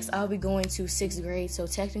 but next I'll be going to 6th grade, so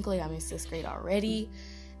technically I'm in 6th grade already.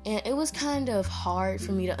 And it was kind of hard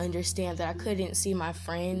for me to understand that I couldn't see my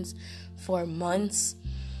friends for months.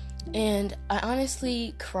 And I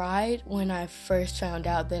honestly cried when I first found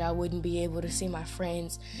out that I wouldn't be able to see my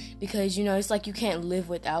friends, because, it's like you can't live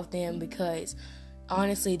without them, because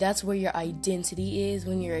honestly, that's where your identity is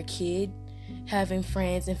when you're a kid, having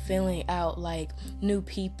friends and feeling out like new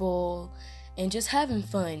people and just having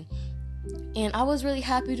fun. And I was really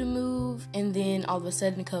happy to move, and then all of a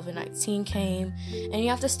sudden COVID-19 came, and you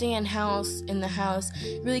have to stay in the house.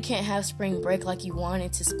 You really can't have spring break like you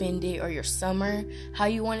wanted to spend it, or your summer how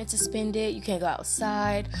you wanted to spend it. You can't go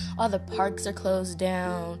outside. All the parks are closed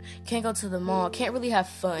down. Can't go to the mall. Can't really have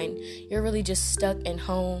fun. You're really just stuck in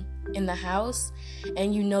home in the house,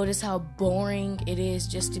 and you notice how boring it is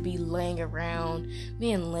just to be laying around,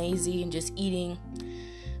 being lazy, and just eating.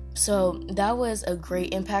 So that was a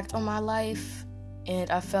great impact on my life,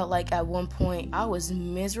 and I felt like at one point I was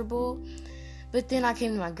miserable, but then I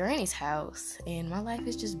came to my granny's house, and my life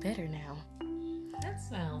is just better now. That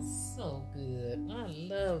sounds so good. I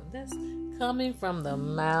love that's coming from the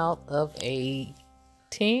mouth of a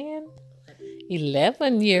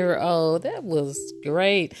 11-year-old. That was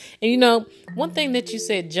great. And one thing that you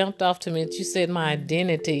said jumped off to me, that you said my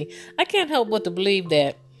identity. I can't help but to believe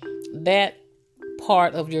that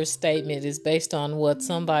part of your statement is based on what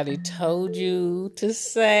somebody told you to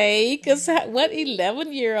say, because what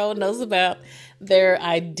 11-year-old knows about their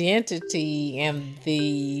identity and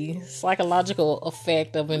the psychological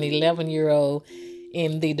effect of an 11-year-old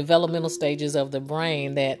in the developmental stages of the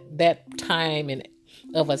brain, that time and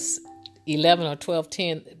of a 11 or 12,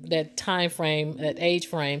 10, that time frame, that age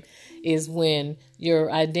frame is when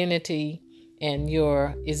your identity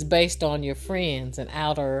is based on your friends and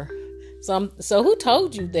outer. So who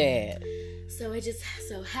told you that? So it just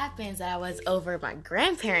so happens that I was over at my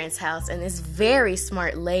grandparents' house, and this very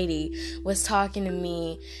smart lady was talking to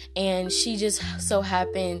me, and she just so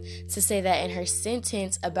happened to say that in her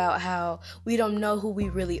sentence about how we don't know who we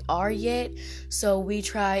really are yet, so we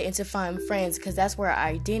try to find friends because that's where our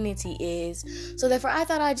identity is. So therefore I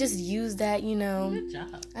thought I'd just use that, Good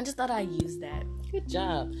job. I just thought I'd use that. Good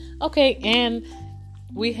job. Okay, and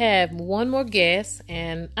we have one more guest,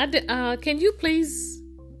 and can you please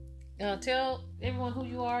tell everyone who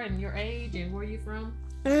you are and your age and where you're from?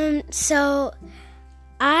 So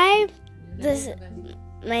my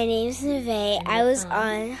name's Neve. I was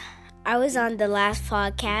on the last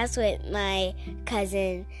podcast with my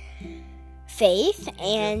cousin Faith,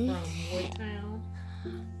 and From what town?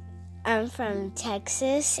 I'm from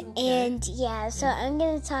Texas. Okay. And yeah, so I'm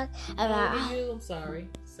gonna talk How about old are you? I'm sorry.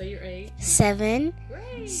 Say your age. 7.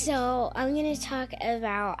 Great. So I'm gonna talk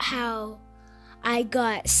about how I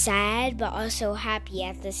got sad but also happy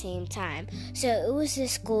at the same time. So it was the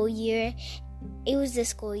school year,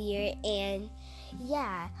 and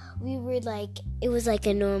yeah, it was like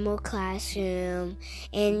a normal classroom,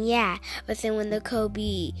 and yeah, but then when the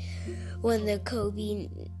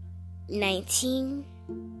COVID-19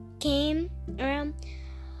 came around,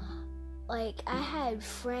 I had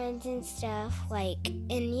friends and stuff,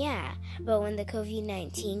 and yeah, but when the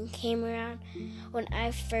COVID-19 came around, when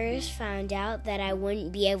I first found out that I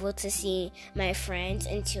wouldn't be able to see my friends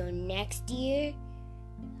until next year,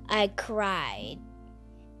 I cried,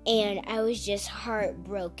 and I was just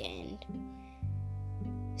heartbroken.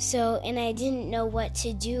 So, and I didn't know what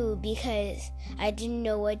to do because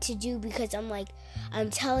I'm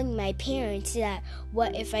telling my parents that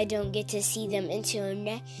what if I don't get to see them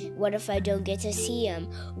what if I don't get to see them?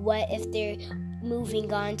 What if they're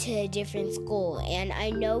moving on to a different school? And I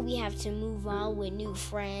know we have to move on with new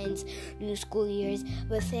friends, new school years,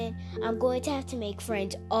 but then I'm going to have to make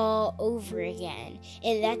friends all over again.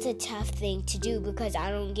 And that's a tough thing to do because I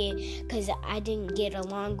didn't get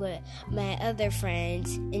along with my other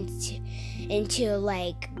friends until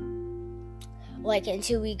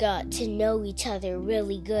until we got to know each other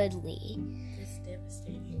really goodly. It's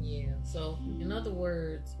devastating, yeah. So, in other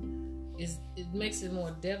words, it makes it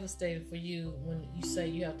more devastating for you when you say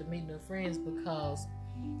you have to meet new friends, because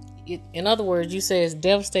in other words, you say it's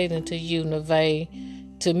devastating to you, Neve,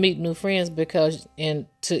 to meet new friends because,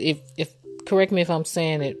 if correct me if I'm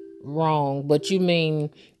saying it wrong, but you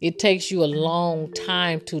mean it takes you a long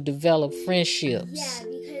time to develop friendships.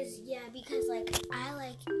 Yeah, because I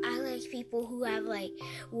like people who have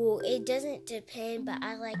it doesn't depend, but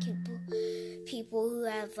I like people who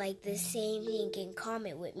have the same thing in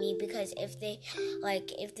common with me, because if they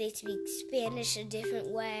speak Spanish a different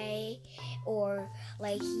way, or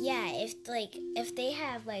if they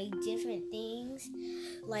have different things,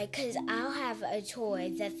 cuz I'll have a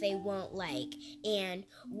toy that they won't like, and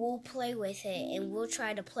we'll play with it and we'll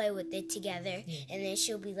try to play with it together, and then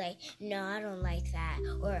she'll be like, "No, I don't like that,"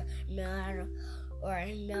 or "No, I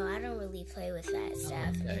don't really play with that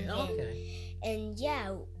stuff." Okay. And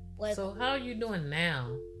yeah, so how are you doing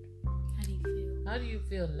now? How do you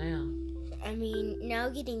feel now? I mean, now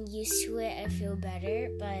getting used to it, I feel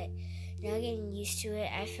better, but now getting used to it,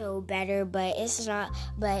 I feel better, but it still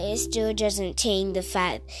doesn't change the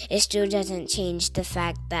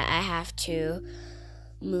fact that I have to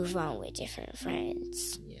move on with different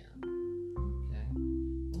friends. Yeah. Okay.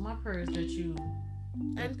 Well, my prayer is that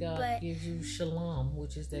God gives you shalom,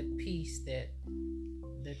 which is that peace that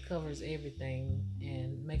covers everything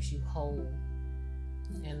and makes you whole,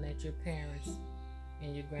 and that your parents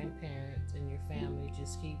and your grandparents and your family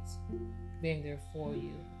just keeps being there for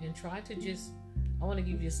you. And I want to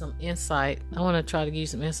give you some insight. I want to try to give you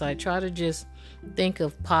some insight. Try to just think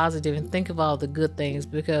of positive and think of all the good things,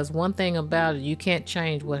 because one thing about it, you can't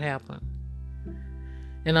change what happened.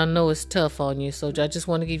 And I know it's tough on you, so I just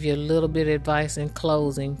want to give you a little bit of advice in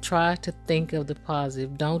closing. Try to think of the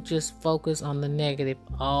positive. Don't just focus on the negative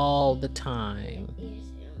all the time. Yes,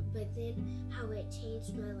 but then how it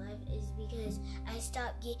changed my life is because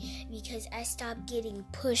I stopped getting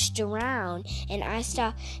pushed around, and I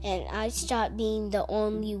stopped being the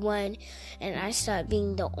only one,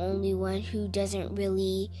 who doesn't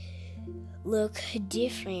really look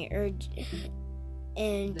different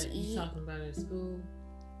and that you talking about at school.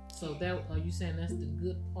 So are you saying that's the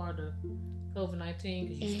good part of COVID-19,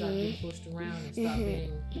 because you stopped being pushed around and stopped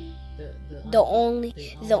being the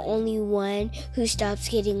only one who stops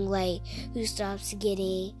getting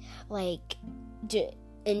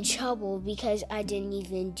in trouble because I didn't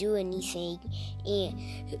even do anything,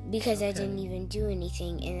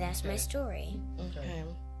 and that's my story. Okay.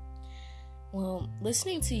 Well,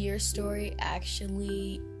 listening to your story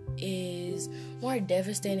actually is more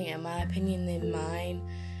devastating in my opinion than mine,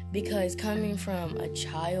 because coming from a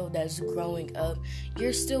child that's growing up,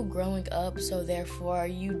 you're still growing up, so therefore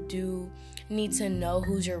you do need to know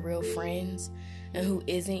who's your real friends and who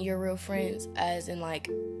isn't your real friends. As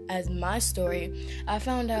my story, I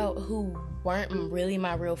found out who weren't really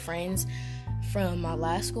my real friends from my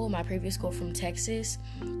last school, my previous school from Texas.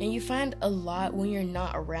 And you find a lot when you're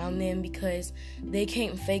not around them, because they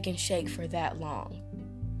can't fake and shake for that long.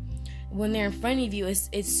 When they're in front of you, it's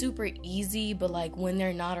super easy, but like when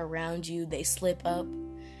they're not around you, they slip up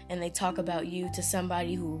and they talk about you to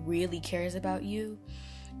somebody who really cares about you.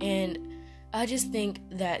 And I just think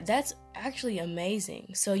that that's actually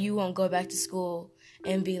amazing. So you won't go back to school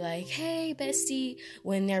and be like, hey, bestie,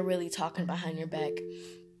 when they're really talking behind your back.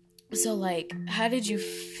 So like, how did you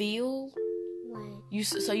feel? What?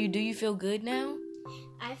 Do you feel good now?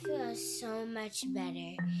 I feel so much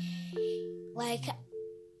better. Like,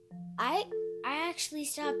 I actually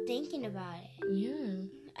stopped thinking about it. Yeah.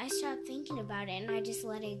 I stopped thinking about it and I just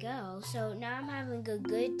let it go. So now I'm having a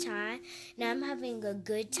good time.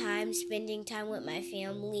 Spending time with my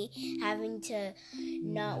family, having to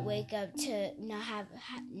not waking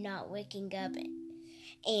up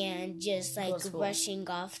and just like rushing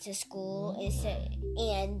off to school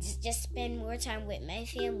and just spend more time with my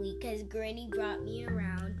family, because Granny brought me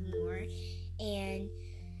around more and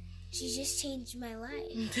she just changed my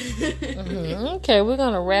life. Okay, we're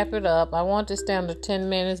going to wrap it up. I want to stay under 10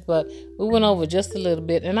 minutes, but we went over just a little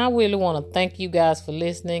bit. And I really want to thank you guys for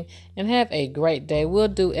listening and have a great day. We'll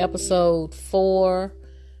do episode 4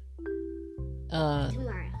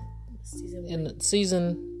 Tomorrow. in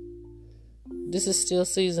season. This is still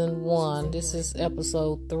season 1. This is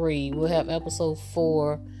episode 3. We'll have episode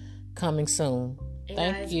 4 coming soon. And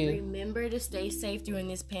Thank guys, you. Remember to stay safe during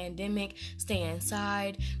this pandemic. Stay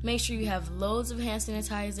inside. Make sure you have loads of hand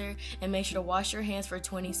sanitizer. And make sure to wash your hands for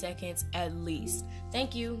 20 seconds at least.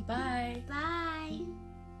 Thank you. Bye. Bye.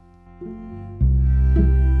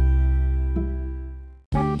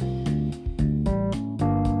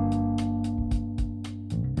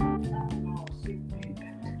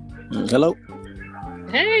 Hello?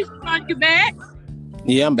 Hey, Sean, you back?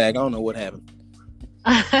 Yeah, I'm back. I don't know what happened.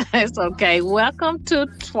 It's okay. Welcome to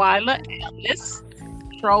Twyla Ellis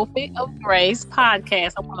Trophy of Grace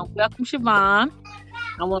podcast. I want to welcome Siobhan.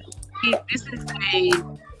 I want to keep this is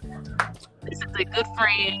a good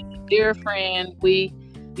friend, dear friend. We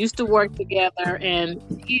used to work together, and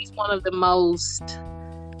he's one of the most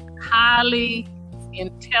highly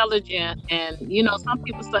intelligent, and some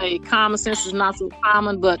people say common sense is not so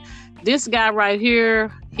common, but this guy right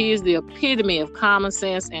here, he is the epitome of common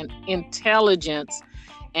sense and intelligence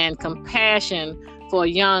and compassion for a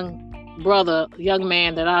young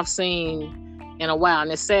man that I've seen in a while.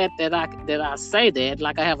 And it's sad that I say that,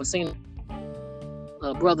 like I haven't seen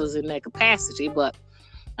brothers in that capacity, but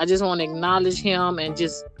I just want to acknowledge him and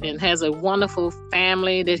has a wonderful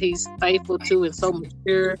family that he's faithful to and so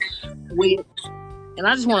mature with. And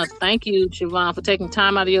I just want to thank you, Siobhan, for taking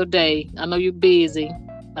time out of your day. I know you're busy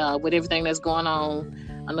with everything that's going on.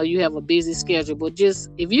 I know you have a busy schedule, but just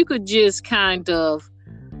if you could just kind of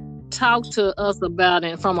talk to us about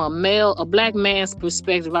it from a black man's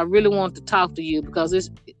perspective, I really want to talk to you because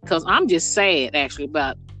I'm just sad actually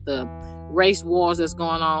about the race wars that's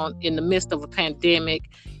going on in the midst of a pandemic,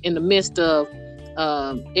 in the midst of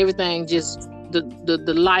everything. Just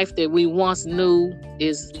the life that we once knew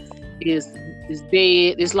is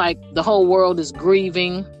dead. It's like the whole world is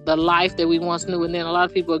grieving the life that we once knew, and then a lot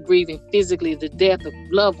of people are grieving physically the death of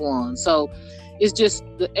loved ones. So it's just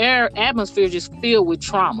the atmosphere just filled with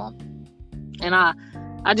trauma, and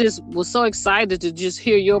I just was so excited to just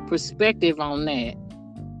hear your perspective on that.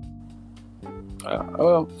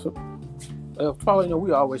 Probably,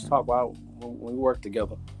 we always talk about when we work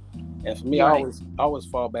together, and for me, Right. I always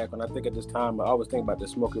fall back when I think of this time. I always think about the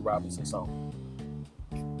Smokey Robinson song.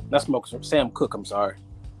 Not Smokey, Sam Cooke. I'm sorry.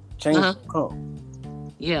 Change will come.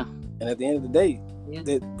 Yeah. And at the end of the day, Yeah.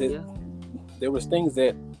 there was things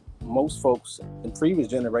that most folks in previous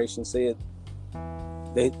generations said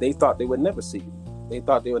they thought they would never see. They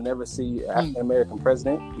thought they would never see an African American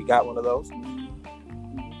president. We got one of those.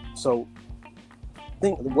 So I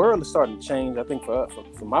think the world is starting to change. I think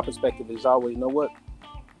from my perspective, is always,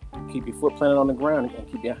 keep your foot planted on the ground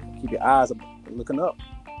and keep your eyes looking up,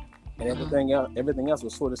 and everything else will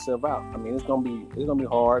sort itself out. I mean, it's gonna be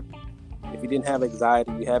hard. If you didn't have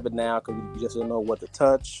anxiety, you have it now because you just don't know what to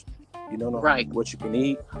touch. You don't know what you can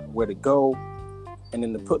eat, where to go, and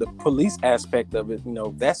then the police aspect of it.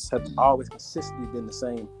 That's has always consistently been the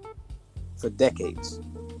same for decades.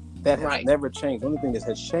 That has never changed. The only thing that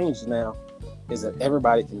has changed now is that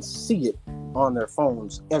everybody can see it on their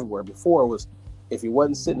phones everywhere. Before it was, if you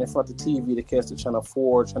wasn't sitting in front of the TV to catch the Channel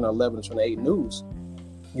 4, Channel 11, Channel 8 news,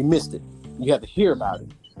 you missed it. You had to hear about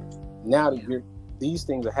it. Now that these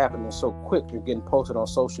things are happening so quick, you're getting posted on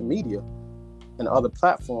social media and other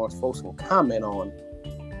platforms folks can comment on.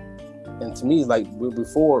 And to me, like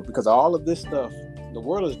before, because of all of this stuff, the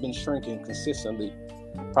world has been shrinking consistently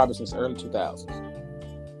probably since the early 2000s.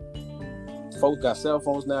 Folks got cell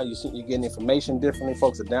phones now. You're getting information differently.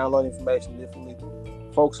 Folks are downloading information differently.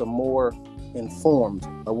 Folks are more informed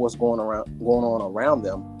of what's going on around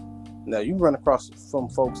them. Now you run across some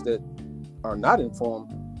folks that are not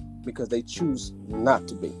informed because they choose not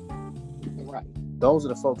to be. Right. Those are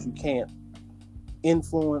the folks you can't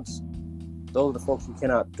influence. Those are the folks you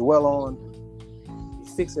cannot dwell on. You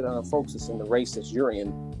fix it on the folks that's in the race that you're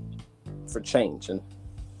in for change, and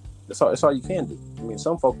that's all you can do. I mean,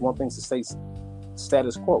 some folks want things to stay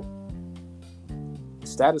status quo.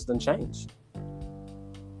 Status doesn't change.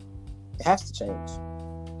 It has to change.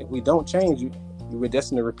 If we don't change, we're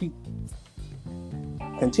destined to repeat.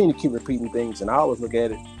 Continue to keep repeating things, and I always look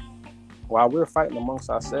at it while we're fighting amongst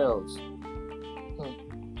ourselves.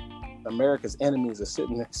 America's enemies are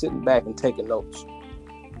sitting back and taking notes.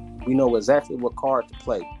 We know exactly what card to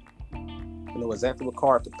play. We know exactly what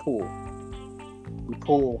card to pull. We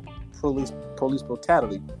pull police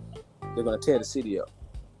brutality, they're going to tear the city up.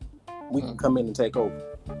 We can come in and take over.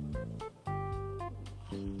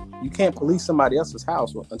 You can't police somebody else's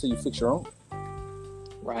house until you fix your own.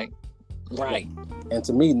 Right. And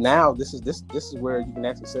to me, now this is where you can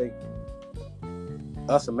actually say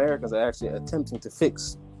us Americans are actually attempting to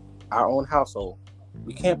fix our own household.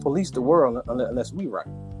 We can't police the world unless we right.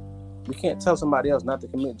 We can't tell somebody else not to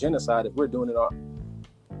commit genocide if we're doing it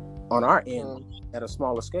on our end at a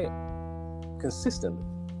smaller scale, consistently,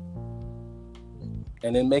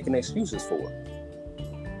 and then making excuses for it.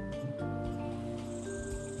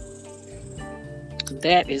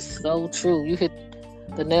 That is so true. You hit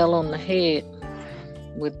the nail on the head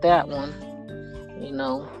with that one,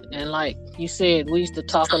 and like you said, we used to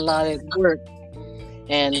talk a lot at work,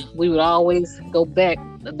 and we would always go back.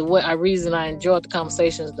 The reason I enjoyed the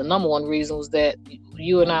conversations, the number one reason was that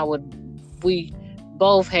you and we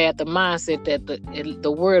both had the mindset that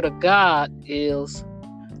the word of God is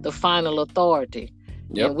the final authority.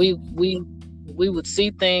 Yep. And we would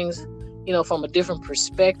see things, from a different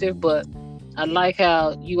perspective, but I like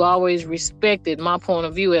how you always respected my point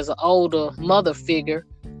of view as an older mother figure,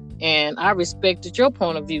 and I respected your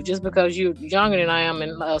point of view. Just because you're younger than I am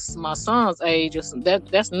and my son's age,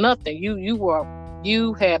 that's nothing.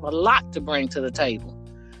 You have a lot to bring to the table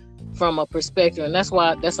from a perspective, and that's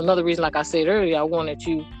another reason, like I said earlier, I wanted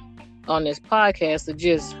you on this podcast to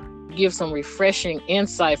just give some refreshing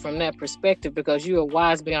insight from that perspective, because you are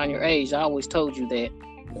wise beyond your age. I always told you that.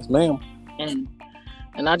 Yes, ma'am.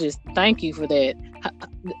 And I just thank you for that.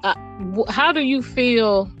 How do you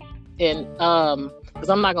feel? And because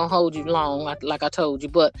I'm not gonna hold you long, like I told you,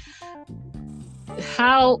 but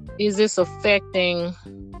how is this affecting?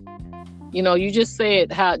 You just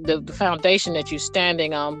said how the foundation that you're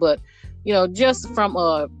standing on, but just from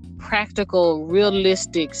a practical,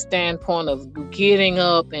 realistic standpoint of getting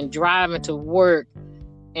up and driving to work,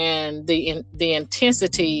 and the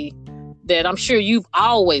intensity that I'm sure you've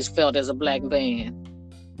always felt as a black man.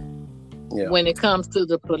 Yeah. When it comes to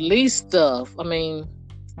the police stuff, I mean,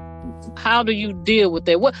 how do you deal with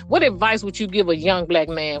that? What advice would you give a young black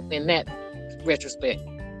man in that retrospect?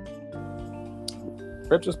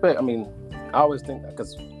 I mean, I always think,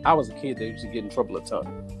 because I was a kid that used to get in trouble a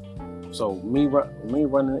ton. So me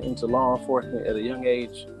running into law enforcement at a young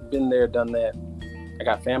age, been there, done that. I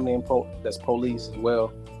got family that's police as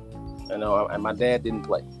well. And my dad didn't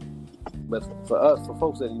play. But for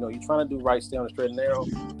folks that, you're trying to do right, stay on the straight and narrow,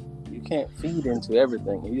 you can't feed into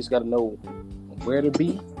everything. You just got to know where to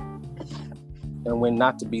be and when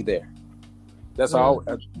not to be there. That's all.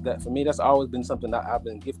 That for me, that's always been something that I've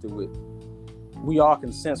been gifted with. We all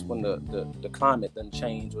can sense when the climate doesn't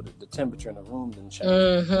change, or the temperature in the room doesn't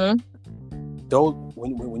change. Mm-hmm. Those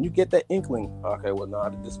when you get that inkling, okay, well, no,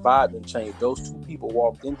 this vibe didn't change. Those two people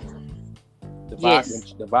walked in here. The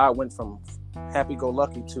vibe went from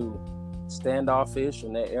happy-go-lucky to standoffish,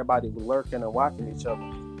 and that everybody was lurking and watching each other.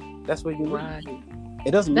 That's where you right.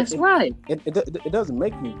 It doesn't. That's right. It doesn't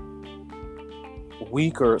make you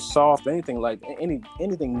weak or soft, or anything like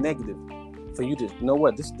anything negative. For you to know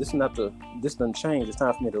what this doesn't change. It's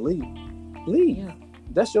time for me to leave. Leave. Yeah.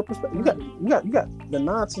 That's your perspective. You got the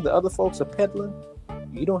nonsense the other folks are peddling.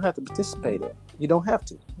 You don't have to participate in. You don't have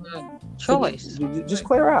to. Choice. So you just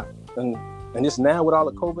clear out. And just now with all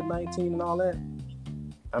the COVID-19 and all that,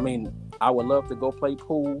 I mean, I would love to go play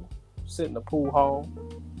pool, sit in the pool hall,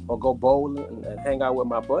 or go bowling and hang out with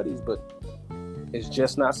my buddies, but it's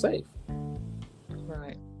just not safe.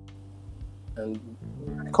 Right. And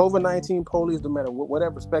COVID-19 police, no matter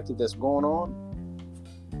whatever perspective that's going on,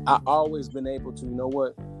 I always been able to,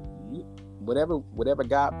 whatever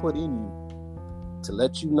God put in you to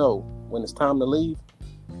let you know when it's time to leave,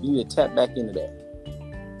 you need to tap back into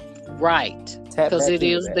that. Right. Because it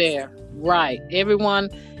is there. Right. Everyone,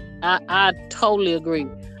 I totally agree.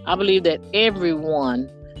 I believe that everyone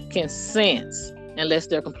can sense, unless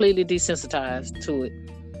they're completely desensitized to it,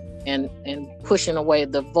 and pushing away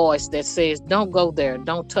the voice that says, don't go there,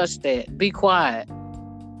 don't touch that, be quiet.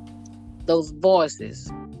 Those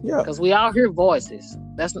voices. Yeah. Because we all hear voices.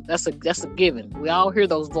 That's a given. We all hear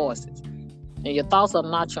those voices. And your thoughts are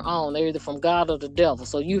not your own. They're either from God or the devil.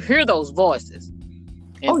 So you hear those voices.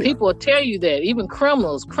 And people will tell you that. Even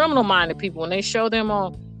criminal-minded people, when they show them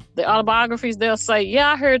on the autobiographies, they'll say,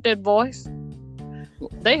 yeah, I heard that voice.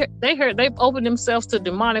 They've opened themselves to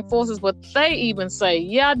demonic forces, but they even say,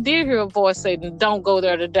 yeah, I did hear a voice say, don't go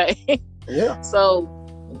there today. Yeah. So,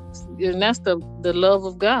 and that's the love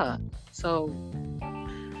of God. So,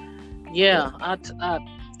 yeah,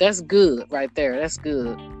 that's good right there. That's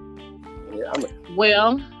good. Yeah,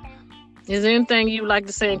 well, is there anything you'd like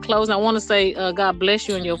to say in closing? I want to say God bless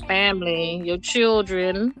you and your family, your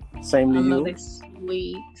children. Same to you. They're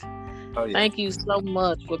sweet. Oh, yeah. Thank you so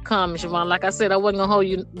much for coming, Siobhan. Like I said, I wasn't going to hold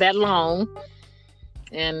you that long.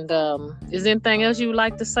 And is there anything else you would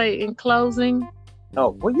like to say in closing? Oh,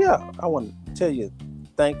 well, yeah. I want to tell you,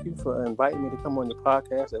 thank you for inviting me to come on your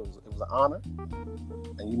podcast. It was an honor.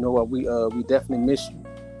 And you know what? We definitely miss you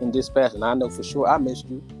in this fashion. I know for sure I missed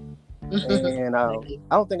you. And I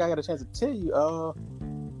don't think I got a chance to tell you,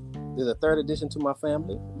 there's a third edition to my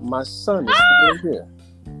family. My son is here.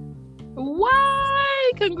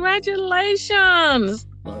 Why? Congratulations.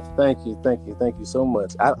 Thank you so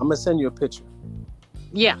much. I'm going to send you a picture.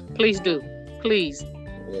 Yeah, please do. Please.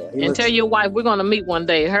 Yeah, and tell your wife we're going to meet one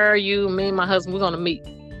day. Her, you, me, my husband, we're going to meet.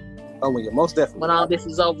 Oh, well, yeah, most definitely. When all this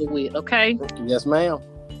is over with, okay? Yes, ma'am.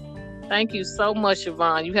 Thank you so much,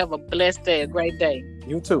 Siobhan. You have a blessed day, a great day.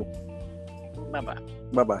 You too. Bye-bye.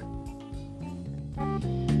 Bye-bye.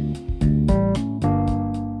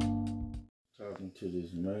 Talking to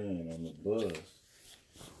this man on the bus,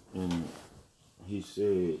 and he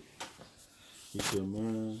said,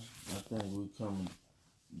 man, I think we coming,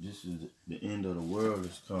 this is the end of the world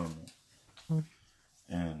is coming.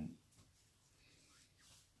 And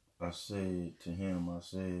I said to him,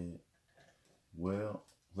 well,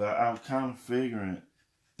 I was kind of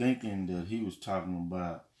thinking that he was talking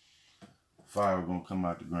about fire was going to come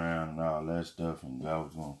out the ground and all that stuff, and God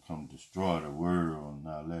was going to come destroy the world and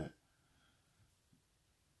all that.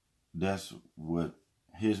 That's what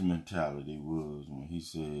his mentality was when he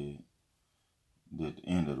said that the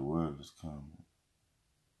end of the world is coming.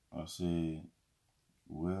 I said,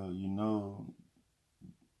 well,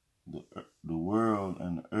 the world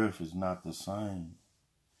and the earth is not the same.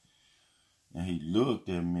 And he looked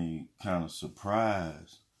at me kind of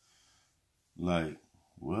surprised, like,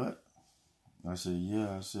 what? I said,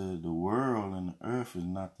 yeah. I said, the world and the earth is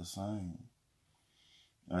not the same.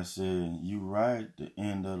 I said, you right, the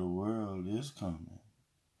end of the world is coming.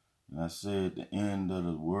 And I said, the end of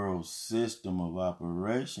the world system of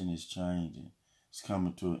operation is changing. It's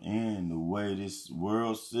coming to an end. The way this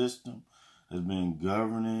world system has been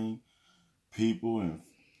governing people and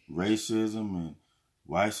racism and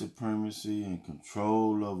white supremacy and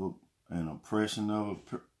control of and oppression of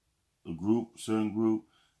a group, certain group,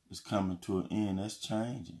 is coming to an end. That's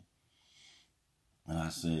changing. And I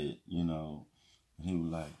said, and he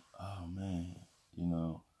was like, oh man,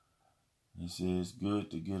 he said, it's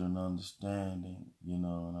good to get an understanding, and I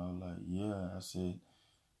was like, yeah.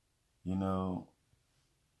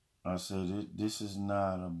 I said, this is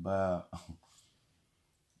not about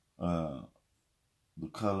the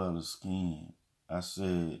color of the skin. I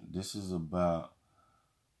said, this is about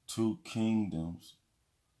two kingdoms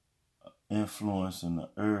influencing the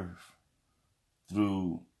earth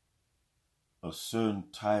through a certain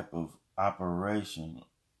type of operational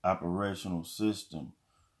system,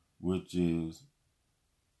 which is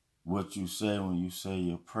what you say when you say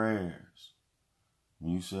your prayers.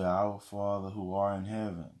 When you say, Our Father who art in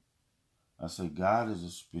heaven, I said, God is a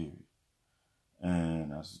spirit.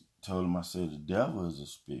 And I told him, I said, the devil is a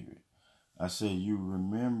spirit. I said, you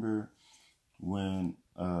remember when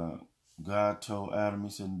God told Adam, he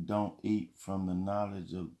said, don't eat from the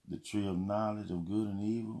knowledge of the tree of knowledge of good and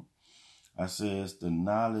evil? I said, it's the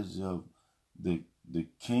knowledge of the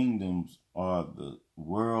kingdoms or the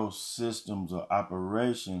world systems of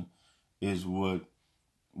operation is what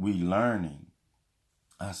we learning.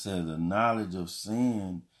 I said, the knowledge of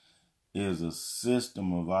sin is a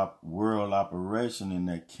system of world operation in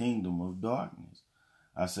that kingdom of darkness.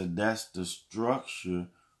 I said, that's the structure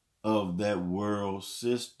of that world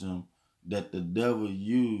system that the devil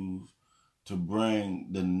used to bring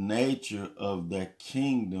the nature of that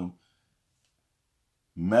kingdom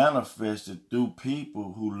manifested through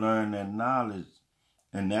people who learn that knowledge.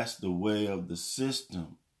 And that's the way of the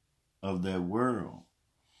system of that world.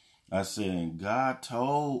 I said, and God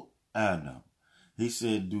told Adam, he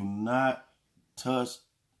said, do not touch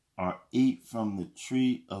or eat from the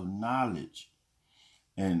tree of knowledge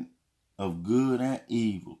and of good and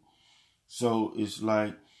evil. So it's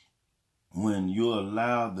like when you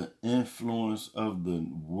allow the influence of the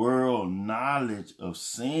world knowledge of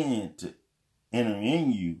sin to enter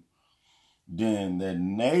in you, then that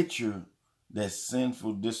nature, that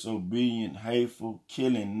sinful, disobedient, hateful,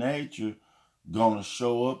 killing nature, gonna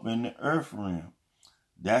show up in the earth realm.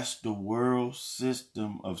 That's the world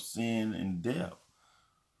system of sin and death.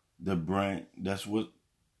 That's what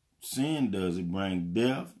sin does. It brings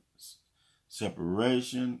death,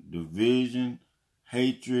 separation, division,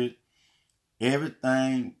 hatred,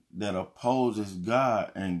 everything that opposes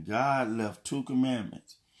God. And God left 2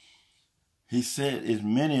 commandments. He said it's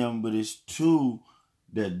many of them, but it's 2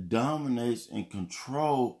 that dominates and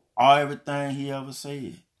control everything he ever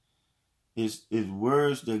said. It's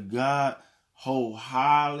words that God hold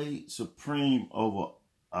highly supreme over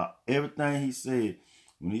everything he said.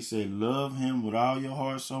 When he said, love him with all your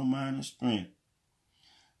heart, soul, mind, and strength,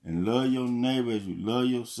 and love your neighbor as you love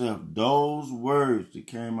yourself, those words that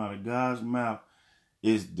came out of God's mouth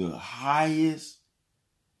is the highest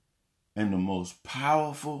and the most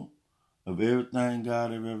powerful of everything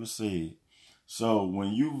God ever said. So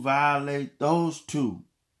when you violate those 2,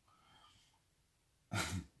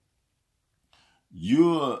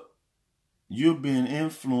 you're being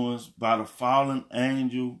influenced by the fallen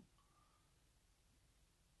angel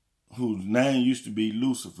whose name used to be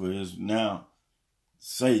Lucifer, is now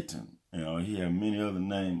Satan. He had many other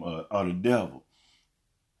names, or the devil.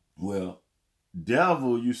 Well,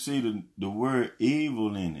 devil, you see the word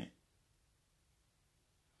evil in it.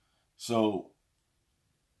 So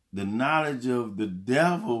the knowledge of the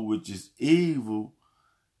devil, which is evil,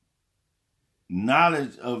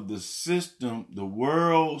 knowledge of the system, the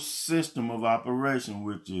world system of operation,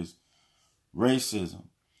 which is racism.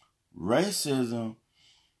 Racism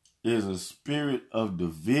is a spirit of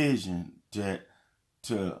division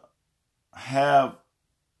to have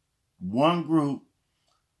one group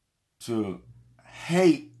to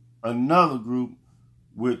hate another group,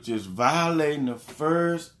 which is violating the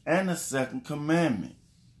first and the second commandment,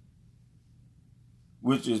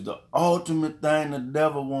 which is the ultimate thing the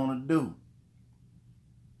devil want to do.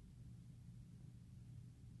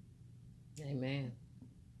 Amen.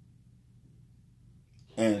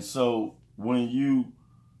 And so when you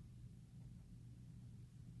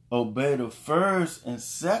obey the first and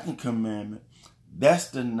second commandment, that's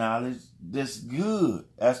the knowledge that's good.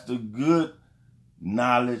 That's the good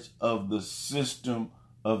knowledge of the system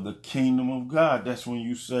of the kingdom of God. That's when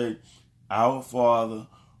you say, Our Father,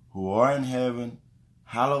 who art in heaven,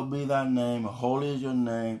 hallowed be thy name, holy is your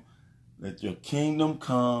name. Let your kingdom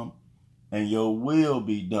come and your will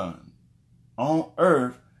be done on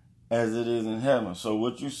earth as it is in heaven. So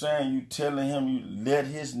what you're saying, you telling him you let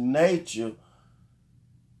his nature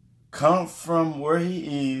come from where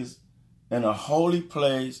he is in a holy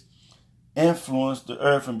place, influence the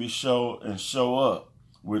earth and show up,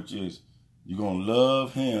 which is you're going to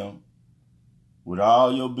love him with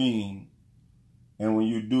all your being. And when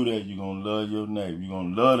you do that, you're going to love your neighbor. You're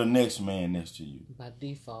going to love the next man next to you. By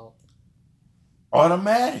default.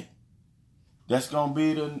 Automatic. That's gonna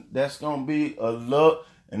be a love,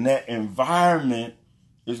 and that environment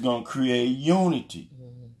is gonna create unity.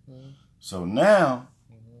 Mm-hmm. So now,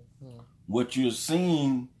 what you're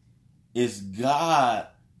seeing is God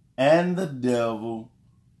and the devil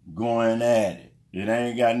going at it. It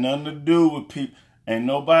ain't got nothing to do with people. Ain't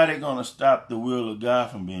nobody gonna stop the will of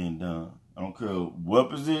God from being done. I don't care what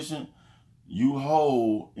position you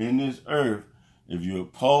hold in this earth. If you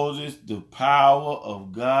oppose the power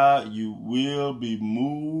of God, you will be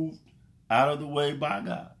moved out of the way by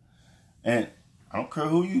God. And I don't care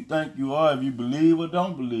who you think you are, if you believe or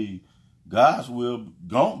don't believe, God's will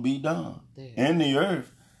gonna be done in the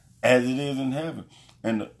earth as it is in heaven.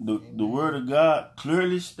 And the word of God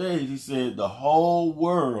clearly states, he said, the whole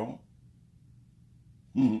world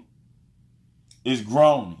is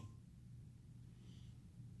groaning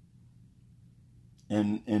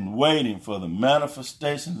and waiting for the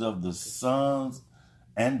manifestations of the sons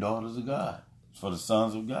and daughters of God, for the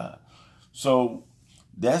sons of God. So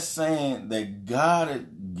that's saying that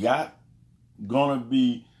God gonna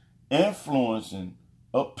be influencing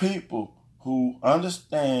a people who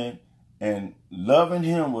understand and loving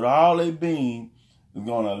him with all their being is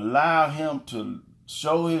gonna allow him to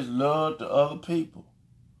show his love to other people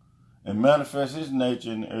and manifest his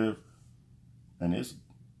nature in the earth. And it's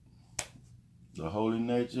the holy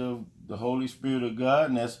nature of the Holy Spirit of God,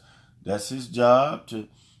 and that's his job, to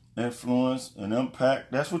influence and impact.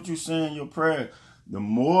 That's what you say in your prayer. The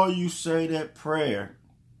more you say that prayer,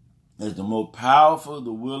 is the more powerful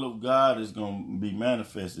the will of God is going to be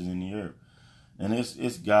manifested in the earth. And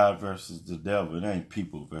it's God versus the devil. It ain't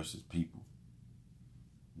people versus people.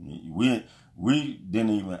 We didn't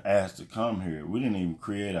even ask to come here. We didn't even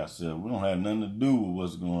create ourselves. We don't have nothing to do with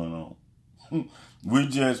what's going on. We're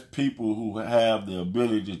just people who have the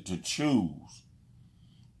ability to choose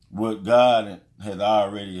what God has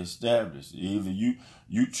already established. Either you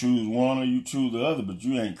choose one or you choose the other, but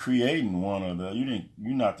you ain't creating one or the other.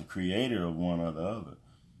 You're not the creator of one or the other.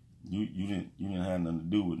 You didn't have nothing to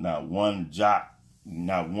do with not one jot,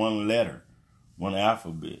 not one letter, one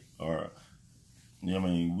alphabet, or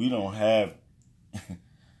we don't have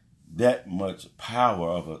that much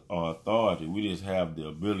power or authority. We just have the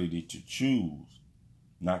ability to choose,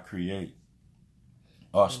 not create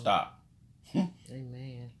or stop.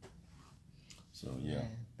 Amen. So, yeah.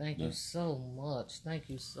 Thank you so much. Thank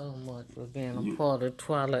you so much for being a part of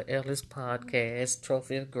Twyla Ellis podcast,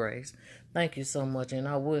 Trophy of Grace. Thank you so much, and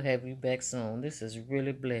I will have you back soon. This has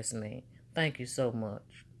really blessed me. Thank you so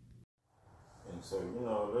much. And so,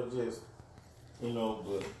 that's just,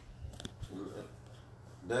 but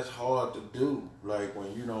that's hard to do. Like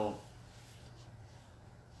when you're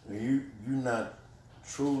not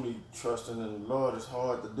truly trusting in the Lord, it's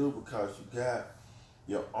hard to do because you got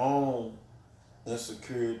your own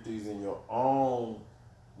insecurities and your own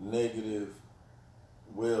negative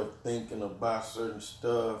way of thinking about certain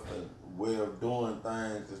stuff and way of doing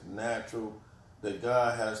things that's natural that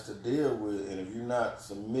God has to deal with. And if you're not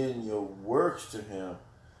submitting your works to him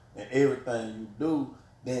and everything you do,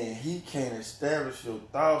 then he can't establish your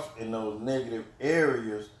thoughts in those negative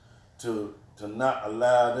areas to not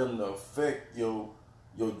allow them to affect your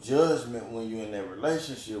judgment when you're in that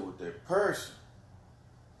relationship with that person.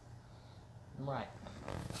 Right.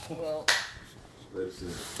 Well,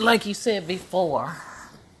 like you said before,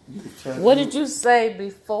 what did you say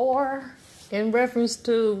before in reference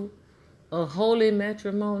to a holy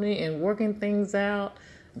matrimony and working things out?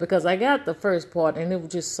 Because I got the first part and it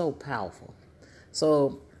was just so powerful.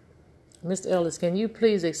 So, Mr. Ellis, can you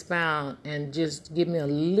please expound and just give me a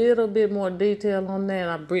little bit more detail on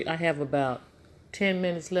that? I have about 10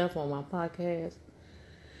 minutes left on my podcast.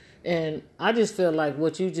 And I just feel like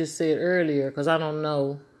what you just said earlier, because I don't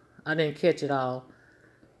know, I didn't catch it all,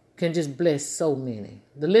 can just bless so many.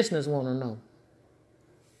 The listeners want to know.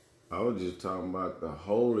 I was just talking about the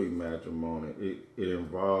holy matrimony. It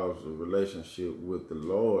involves a relationship with the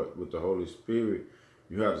Lord, with the Holy Spirit.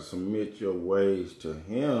 You have to submit your ways to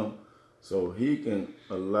him so he can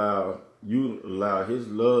allow you allow his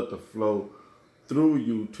love to flow through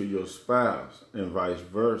you to your spouse and vice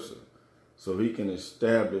versa. So he can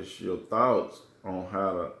establish your thoughts on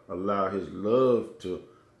how to allow his love to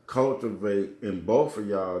cultivate in both of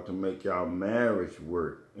y'all to make y'all marriage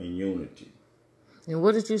work in unity. And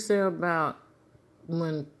what did you say about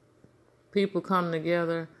when people come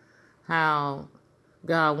together, how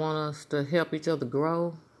God wants us to help each other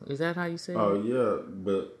grow? Is that how you say Oh it? yeah,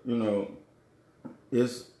 but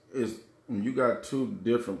it's when you got two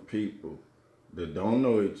different people that don't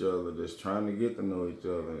know each other, that's trying to get to know each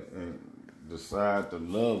other and decide to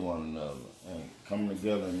love one another and come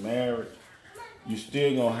together in marriage, you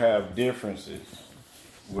still gonna have differences.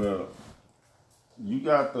 Well, you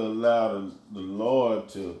got to allow the Lord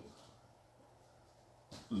to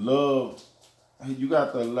love. You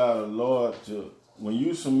got to allow the Lord to, when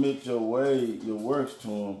you submit your works to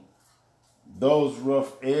him, those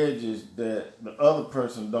rough edges that the other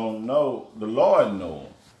person don't know, the Lord knows.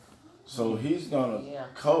 So he's going to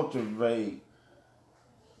cultivate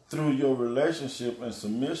through your relationship and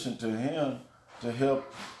submission to him to help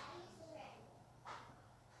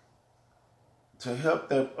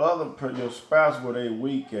that your spouse where they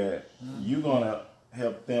weak at. You're going to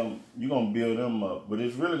help them, you're going to build them up. But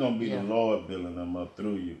it's really going to be the Lord building them up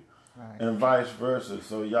through you. Right. And vice versa.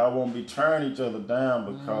 So y'all won't be tearing each other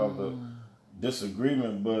down because of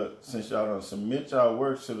disagreement. But since y'all don't submit y'all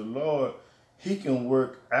works to the Lord, he can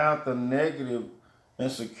work out the negative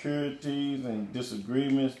insecurities and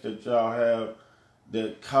disagreements that y'all have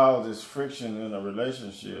that causes friction in a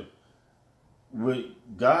relationship. With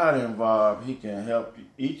God involved, he can help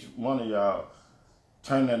each one of y'all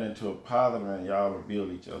turn that into a positive, and y'all will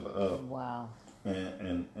build each other up. Wow.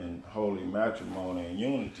 And holy matrimony and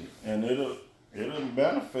unity. And it'll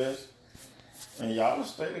manifest, and y'all will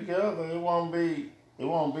stay together. It won't be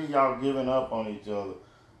y'all giving up on each other.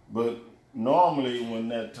 But normally when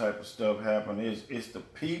that type of stuff happens, it's the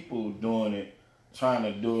people doing it, trying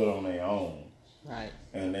to do it on their own. Right.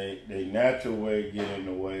 And they natural way get in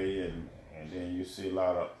the way, and then you see a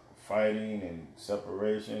lot of fighting and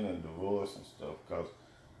separation and divorce and stuff because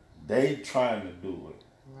they trying to do it.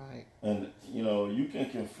 Right. And, you can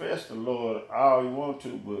confess the Lord all you want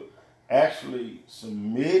to, but actually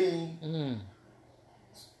submitting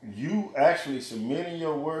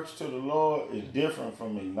your works to the Lord is different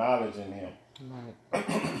from acknowledging him. Right.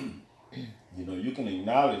 You can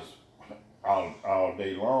acknowledge all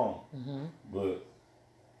day long, but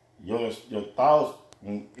your thoughts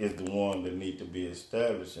is the one that need to be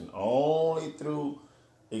established, and only through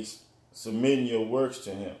submitting your works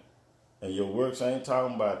to him. And your works, I ain't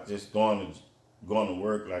talking about just going to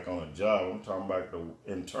work like on a job. I'm talking about the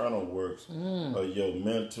internal works of your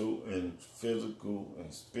mental and physical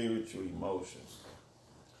and spiritual emotions.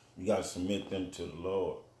 You got to submit them to the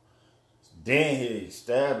Lord. Then he'll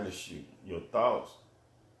establish your thoughts,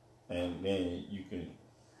 and then you can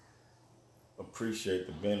appreciate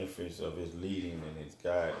the benefits of his leading and his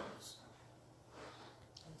guidance.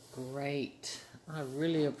 Great. I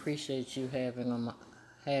really appreciate you having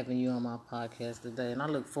you on my podcast today, and I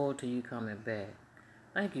look forward to you coming back.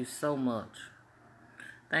 Thank you so much.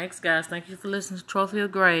 Thanks, guys. Thank you for listening to Trophy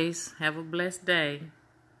of Grace. Have a blessed day.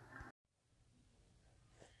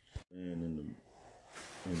 And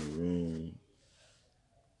in the room,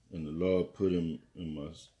 and the Lord put him in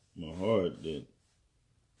my heart that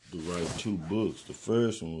to write 2 books. The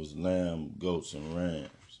first one was Lamb, Goats, and Rams.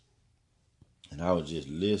 And I was just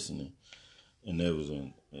listening, and it was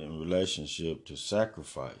in relationship to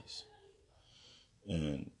sacrifice.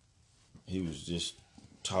 And he was just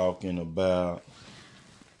talking about,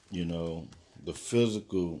 the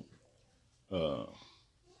physical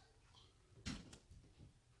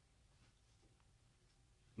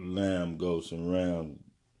lamb, goats, and rams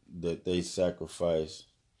that they sacrificed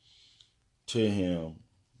to him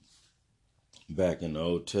back in the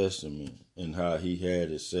Old Testament, and how he had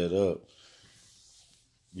it set up,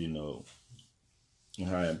 and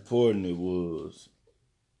how important it was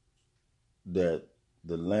that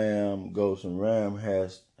the lamb, goats, and ram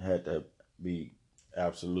had to be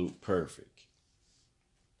absolute perfect,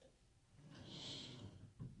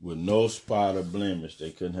 with no spot or blemish.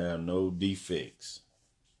 They couldn't have no defects.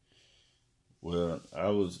 Well, I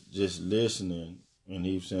was just listening, and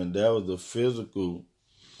he was saying that was the physical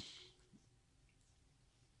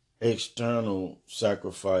external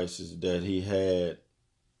sacrifices that he had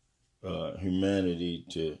humanity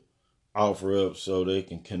to offer up so they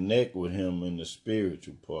can connect with him in the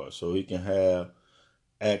spiritual part, so he can have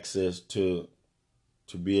access to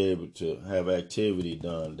be able to have activity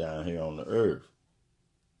done down here on the earth.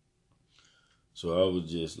 So I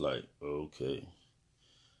was just like, okay.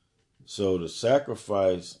 So the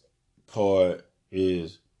sacrifice part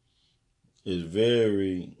is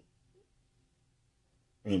very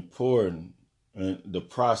important, and the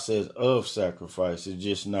process of sacrifice is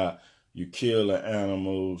just not you kill an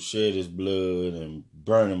animal, shed his blood, and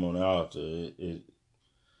burn him on the altar.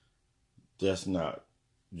 That's not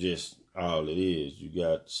just all it is. You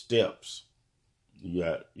got steps. You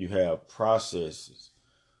have processes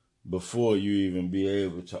before you even be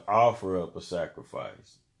able to offer up a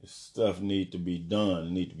sacrifice. Stuff need to be done.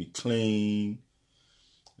 It need to be clean.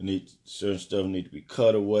 Certain stuff need to be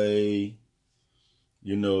cut away.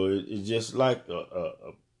 You know, it's just like a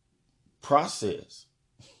process.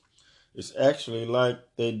 It's actually like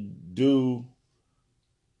they do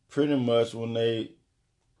pretty much when they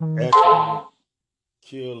actually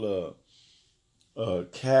kill a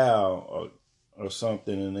cow or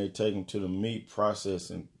something, and they take them to the meat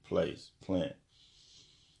processing plant.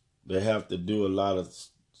 They have to do a lot of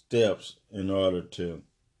steps in order to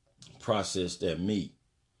process that meat.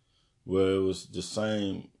 Well, it was the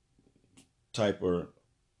same type of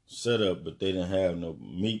setup, but they didn't have no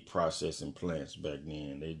meat processing plants back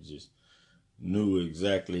then. They just knew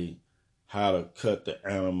exactly how to cut the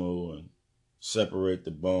animal and separate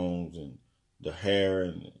the bones and the hair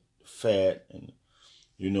and the fat and,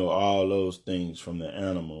 you know, all those things from the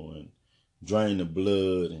animal, and drain the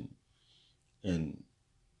blood and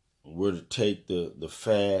where to take the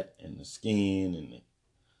fat and the skin and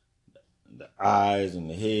the eyes and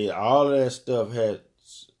the head. All of that stuff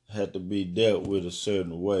had to be dealt with a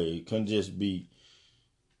certain way. It couldn't just be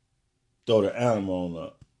throw the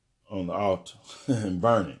animal on the altar and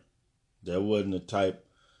burn it. That wasn't the type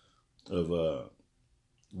of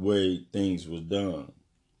way things was done.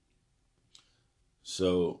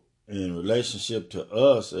 So in relationship to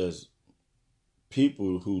us as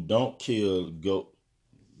people who don't kill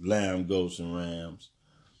lamb, goats, and rams,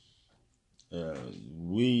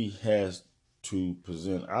 we has to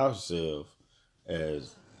present ourselves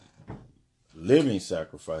as living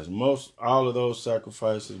sacrifice. All of those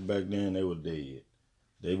sacrifices back then, they were dead.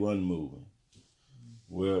 They wasn't moving.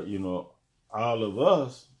 Well, you know, all of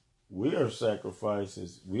us, we are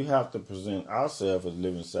sacrifices. We have to present ourselves as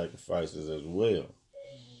living sacrifices as well.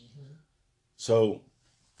 So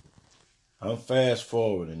I'm fast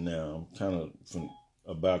forwarding now. I'm kind of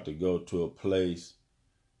about to go to a place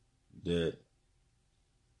that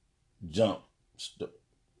jumps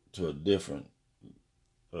to a different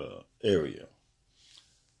area.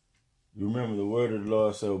 You remember the word of the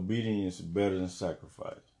Lord said obedience is better than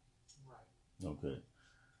sacrifice. Right. Okay.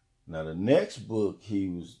 Now the next book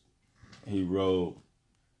he wrote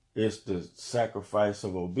is the sacrifice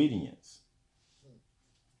of obedience.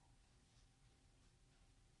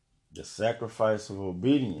 The sacrifice of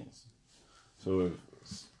obedience. So if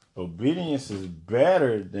obedience is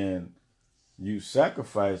better than you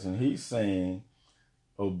sacrificing, he's saying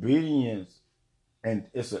obedience, and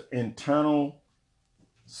it's an internal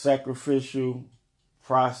sacrificial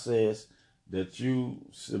process that you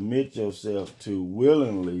submit yourself to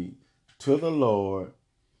willingly to the Lord,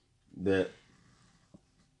 that's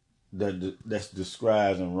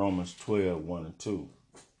described in Romans 12, 1 and 2.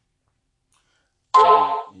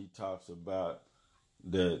 He talks about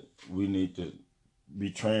that we need to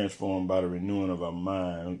be transformed by the renewing of our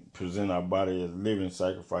mind, present our body as living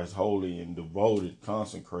sacrifice, holy and devoted,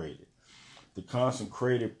 consecrated. The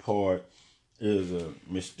consecrated part is a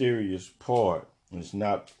mysterious part. It's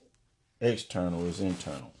not external, it's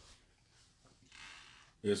internal.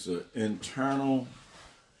 It's an internal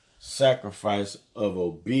sacrifice of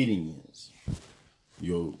obedience.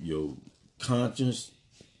 Your conscience,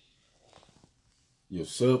 your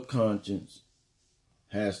subconscious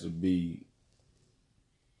has to be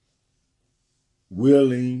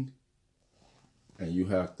willing, and you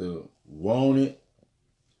have to want it.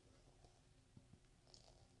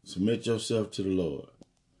 Submit yourself to the Lord.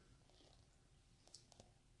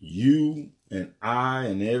 You and I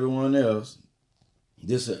and everyone else,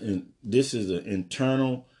 this is an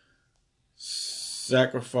internal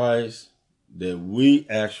sacrifice that we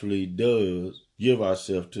actually give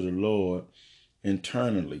ourselves to the Lord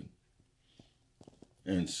internally.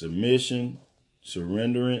 And submission,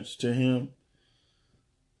 surrenderance to Him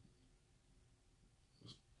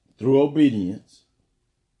through obedience.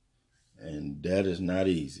 And that is not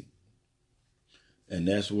easy. And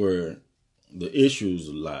that's where the issues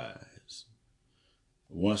lies.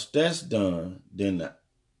 Once that's done, then the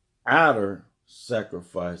outer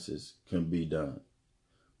sacrifices can be done.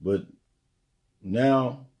 But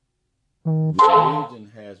now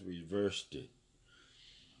religion has reversed it.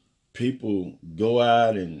 People go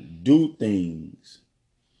out and do things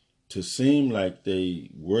to seem like they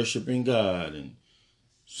worshiping God and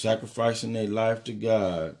sacrificing their life to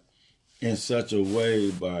God in such a way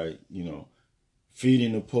by,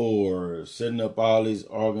 feeding the poor, setting up all these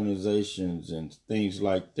organizations and things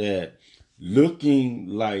like that, looking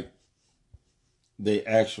like they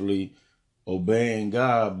actually obeying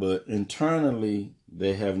God, but internally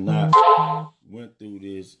they have not went through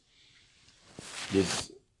this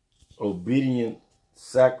obedient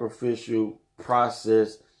sacrificial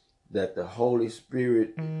process that the Holy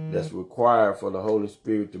Spirit, that's required for the Holy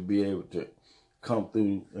Spirit to be able to come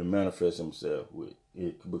through and manifest himself with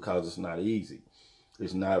it, because it's not easy.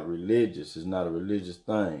 It's not religious. It's not a religious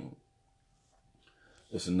thing.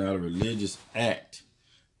 It's not a religious act.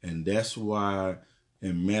 And that's why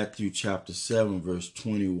in Matthew chapter 7, verse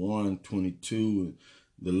 21, 22,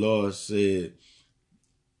 the Lord said,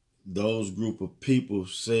 those group of people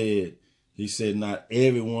said, he said, not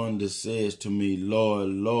everyone that says to me, Lord,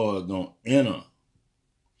 Lord, gonna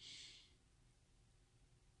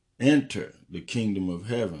enter the kingdom of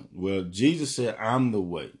heaven. Well, Jesus said, I'm the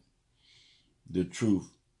way, the truth,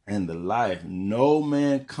 and the life. No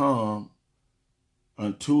man come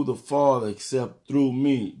unto the Father except through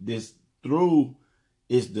me. This through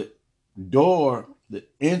is the door, the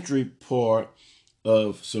entry part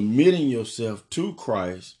of submitting yourself to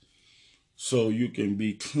Christ so you can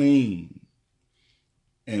be clean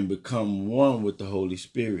and become one with the Holy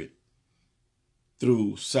Spirit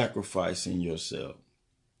through sacrificing yourself,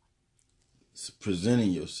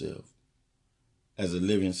 presenting yourself as a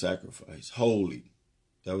living sacrifice, holy.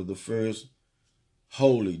 That was the first,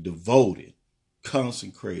 holy, devoted,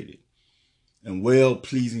 consecrated, and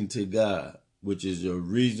well-pleasing to God, which is your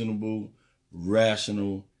reasonable,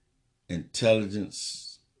 rational, intelligent,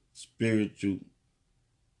 spiritual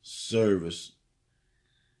service,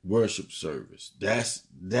 worship service. That's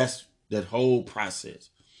that whole process.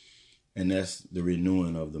 And that's the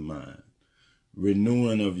renewing of the mind,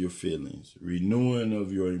 renewing of your feelings, renewing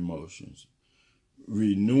of your emotions,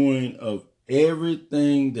 renewing of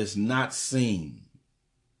everything that's not seen,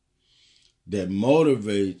 that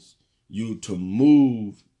motivates you to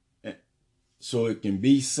move so it can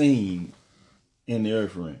be seen in the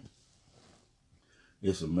earth realm.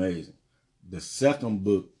 It's amazing. The second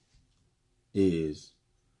book is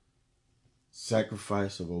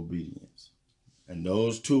Sacrifice of Obedience. And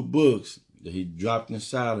those two books that he dropped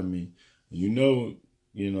inside of me, when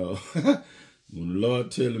the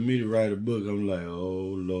Lord telling me to write a book, I'm like,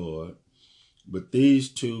 oh Lord. But these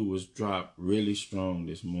two was dropped really strong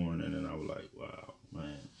this morning, and I was like, wow,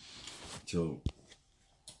 man. So,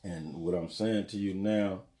 and what I'm saying to you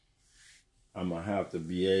now, I'm going to have to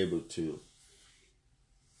be able to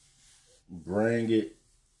bring it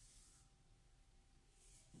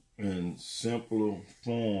in simpler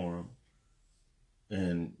form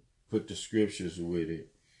and put the scriptures with it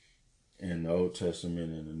in the Old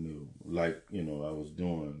Testament and the New, like, I was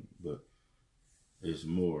doing, but it's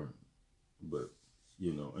more, but,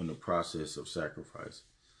 in the process of sacrifice.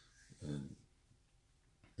 And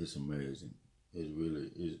it's amazing. It really,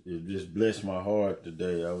 it just blessed my heart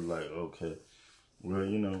today. I was like, okay,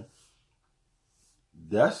 well,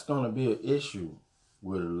 that's going to be an issue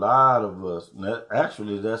with a lot of us.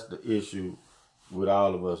 Actually, that's the issue with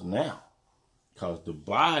all of us now. Because the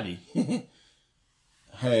body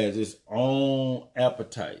has its own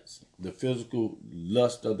appetites. The physical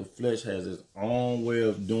lust of the flesh has its own way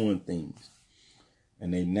of doing things.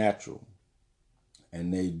 And they natural.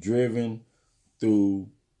 And they driven through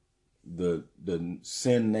the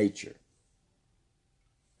sin nature.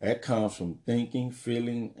 That comes from thinking,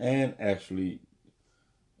 feeling, and actually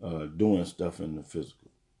doing stuff in the physical.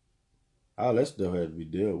 All that stuff has to be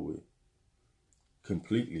dealt with.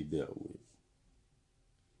 Completely dealt with.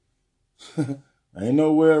 Ain't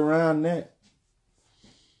nowhere around that.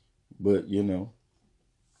 But,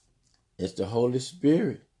 it's the Holy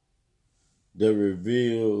Spirit that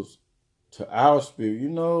reveals to our spirit.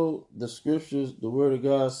 The scriptures, the word of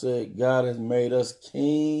God said, God has made us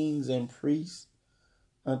kings and priests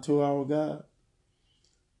unto our God.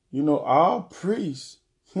 Our priests,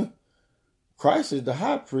 Christ is the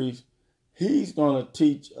high priest. He's going to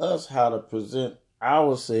teach us how to present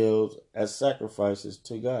ourselves as sacrifices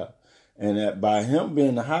to God. And that by him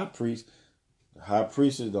being the high priest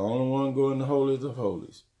is the only one going to the holies of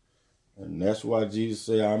holies. And that's why Jesus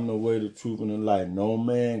said, I'm the way, the truth, and the life. No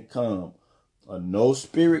man come, or no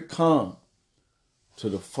spirit come to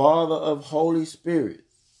the Father of Holy Spirit.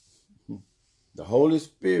 The Holy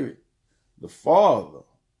Spirit, the Father,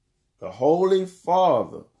 the Holy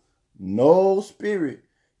Father. No spirit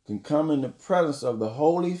can come in the presence of the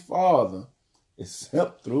Holy Father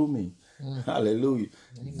except through me. Hallelujah.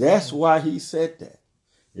 That's why he said that.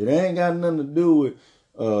 It ain't got nothing to do with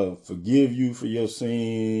forgive you for your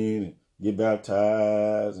sin, get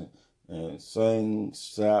baptized, and sing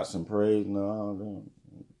shouts and praise and all that.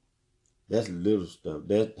 That's little stuff.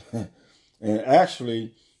 That and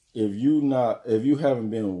actually, if you haven't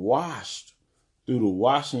been washed through the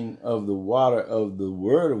washing of the water of the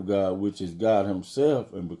Word of God, which is God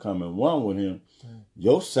Himself, and becoming one with Him,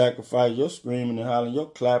 your sacrifice, your screaming and hollering, your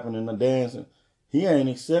clapping and the dancing, He ain't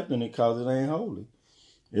accepting it because it ain't holy.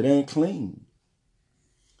 It ain't clean.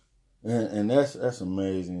 And that's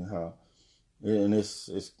amazing how, and it's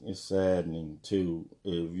saddening too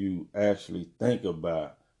if you actually think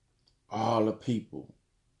about all the people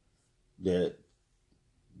that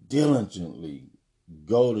diligently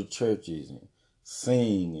go to churches and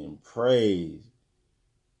sing and praise,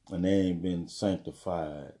 and they ain't been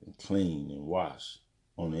sanctified and clean and washed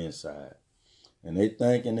on the inside. And they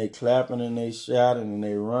thinking they clapping and they shouting and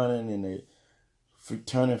they running and they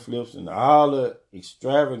turning flips and all the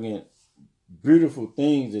extravagant, beautiful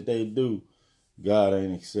things that they do, God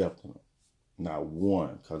ain't accepting them. Not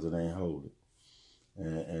one, because it ain't holy.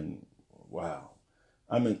 And wow.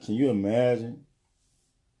 I mean, can you imagine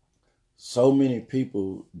so many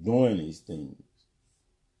people doing these things,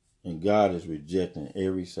 and God is rejecting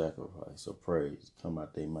every sacrifice of praise come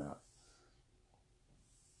out their mouth?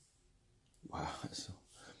 Wow.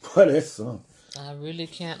 Boy, that's something. I really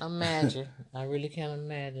can't imagine.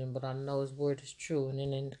 But I know His word is true.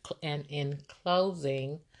 And in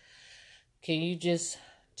closing, can you just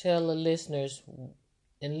tell the listeners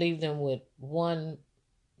and leave them with one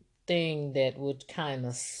thing that would kind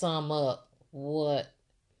of sum up what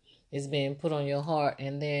is being put on your heart?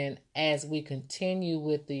 And then as we continue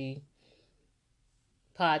with the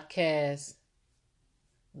podcast,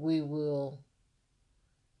 we will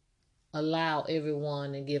allow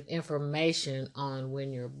everyone and give information on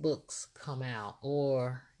when your books come out,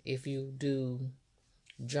 or if you do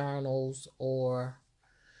journals or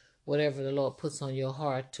whatever the Lord puts on your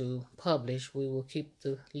heart to publish. We will keep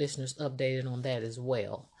the listeners updated on that as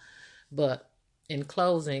well. But in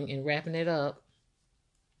closing and wrapping it up,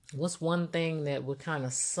 what's one thing that would kind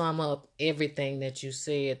of sum up everything that you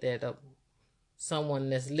said that someone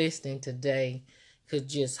that's listening today could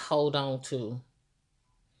just hold on to?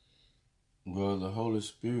 Well, the Holy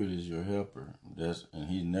Spirit is your helper. And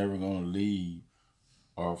He's never going to leave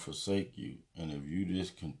or forsake you. And if you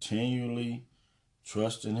just continually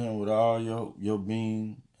trust in Him with all your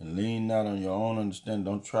being and lean not on your own understanding,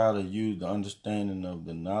 don't try to use the understanding of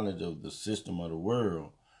the knowledge of the system of the world,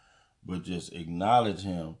 but just acknowledge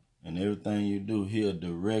Him, and everything you do, He'll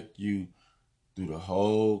direct you through the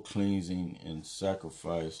whole cleansing and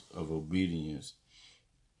sacrifice of obedience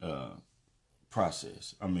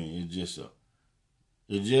process. I mean,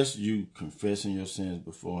 it's just you confessing your sins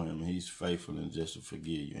before Him, and He's faithful and just to forgive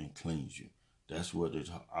you and cleanse you. That's what it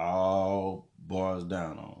all boils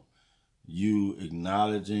down on. You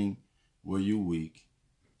acknowledging where you're weak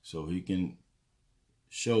so He can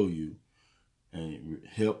show you and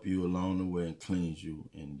help you along the way and cleanse you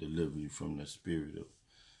and deliver you from the spirit of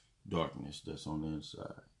darkness that's on the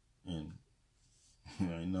inside. And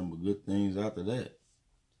there ain't nothing but good things after that.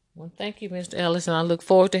 Well, thank you, Mr. Ellis, and I look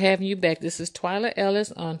forward to having you back. This is Twyla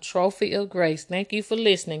Ellis on Trophy of Grace. Thank you for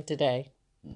listening today.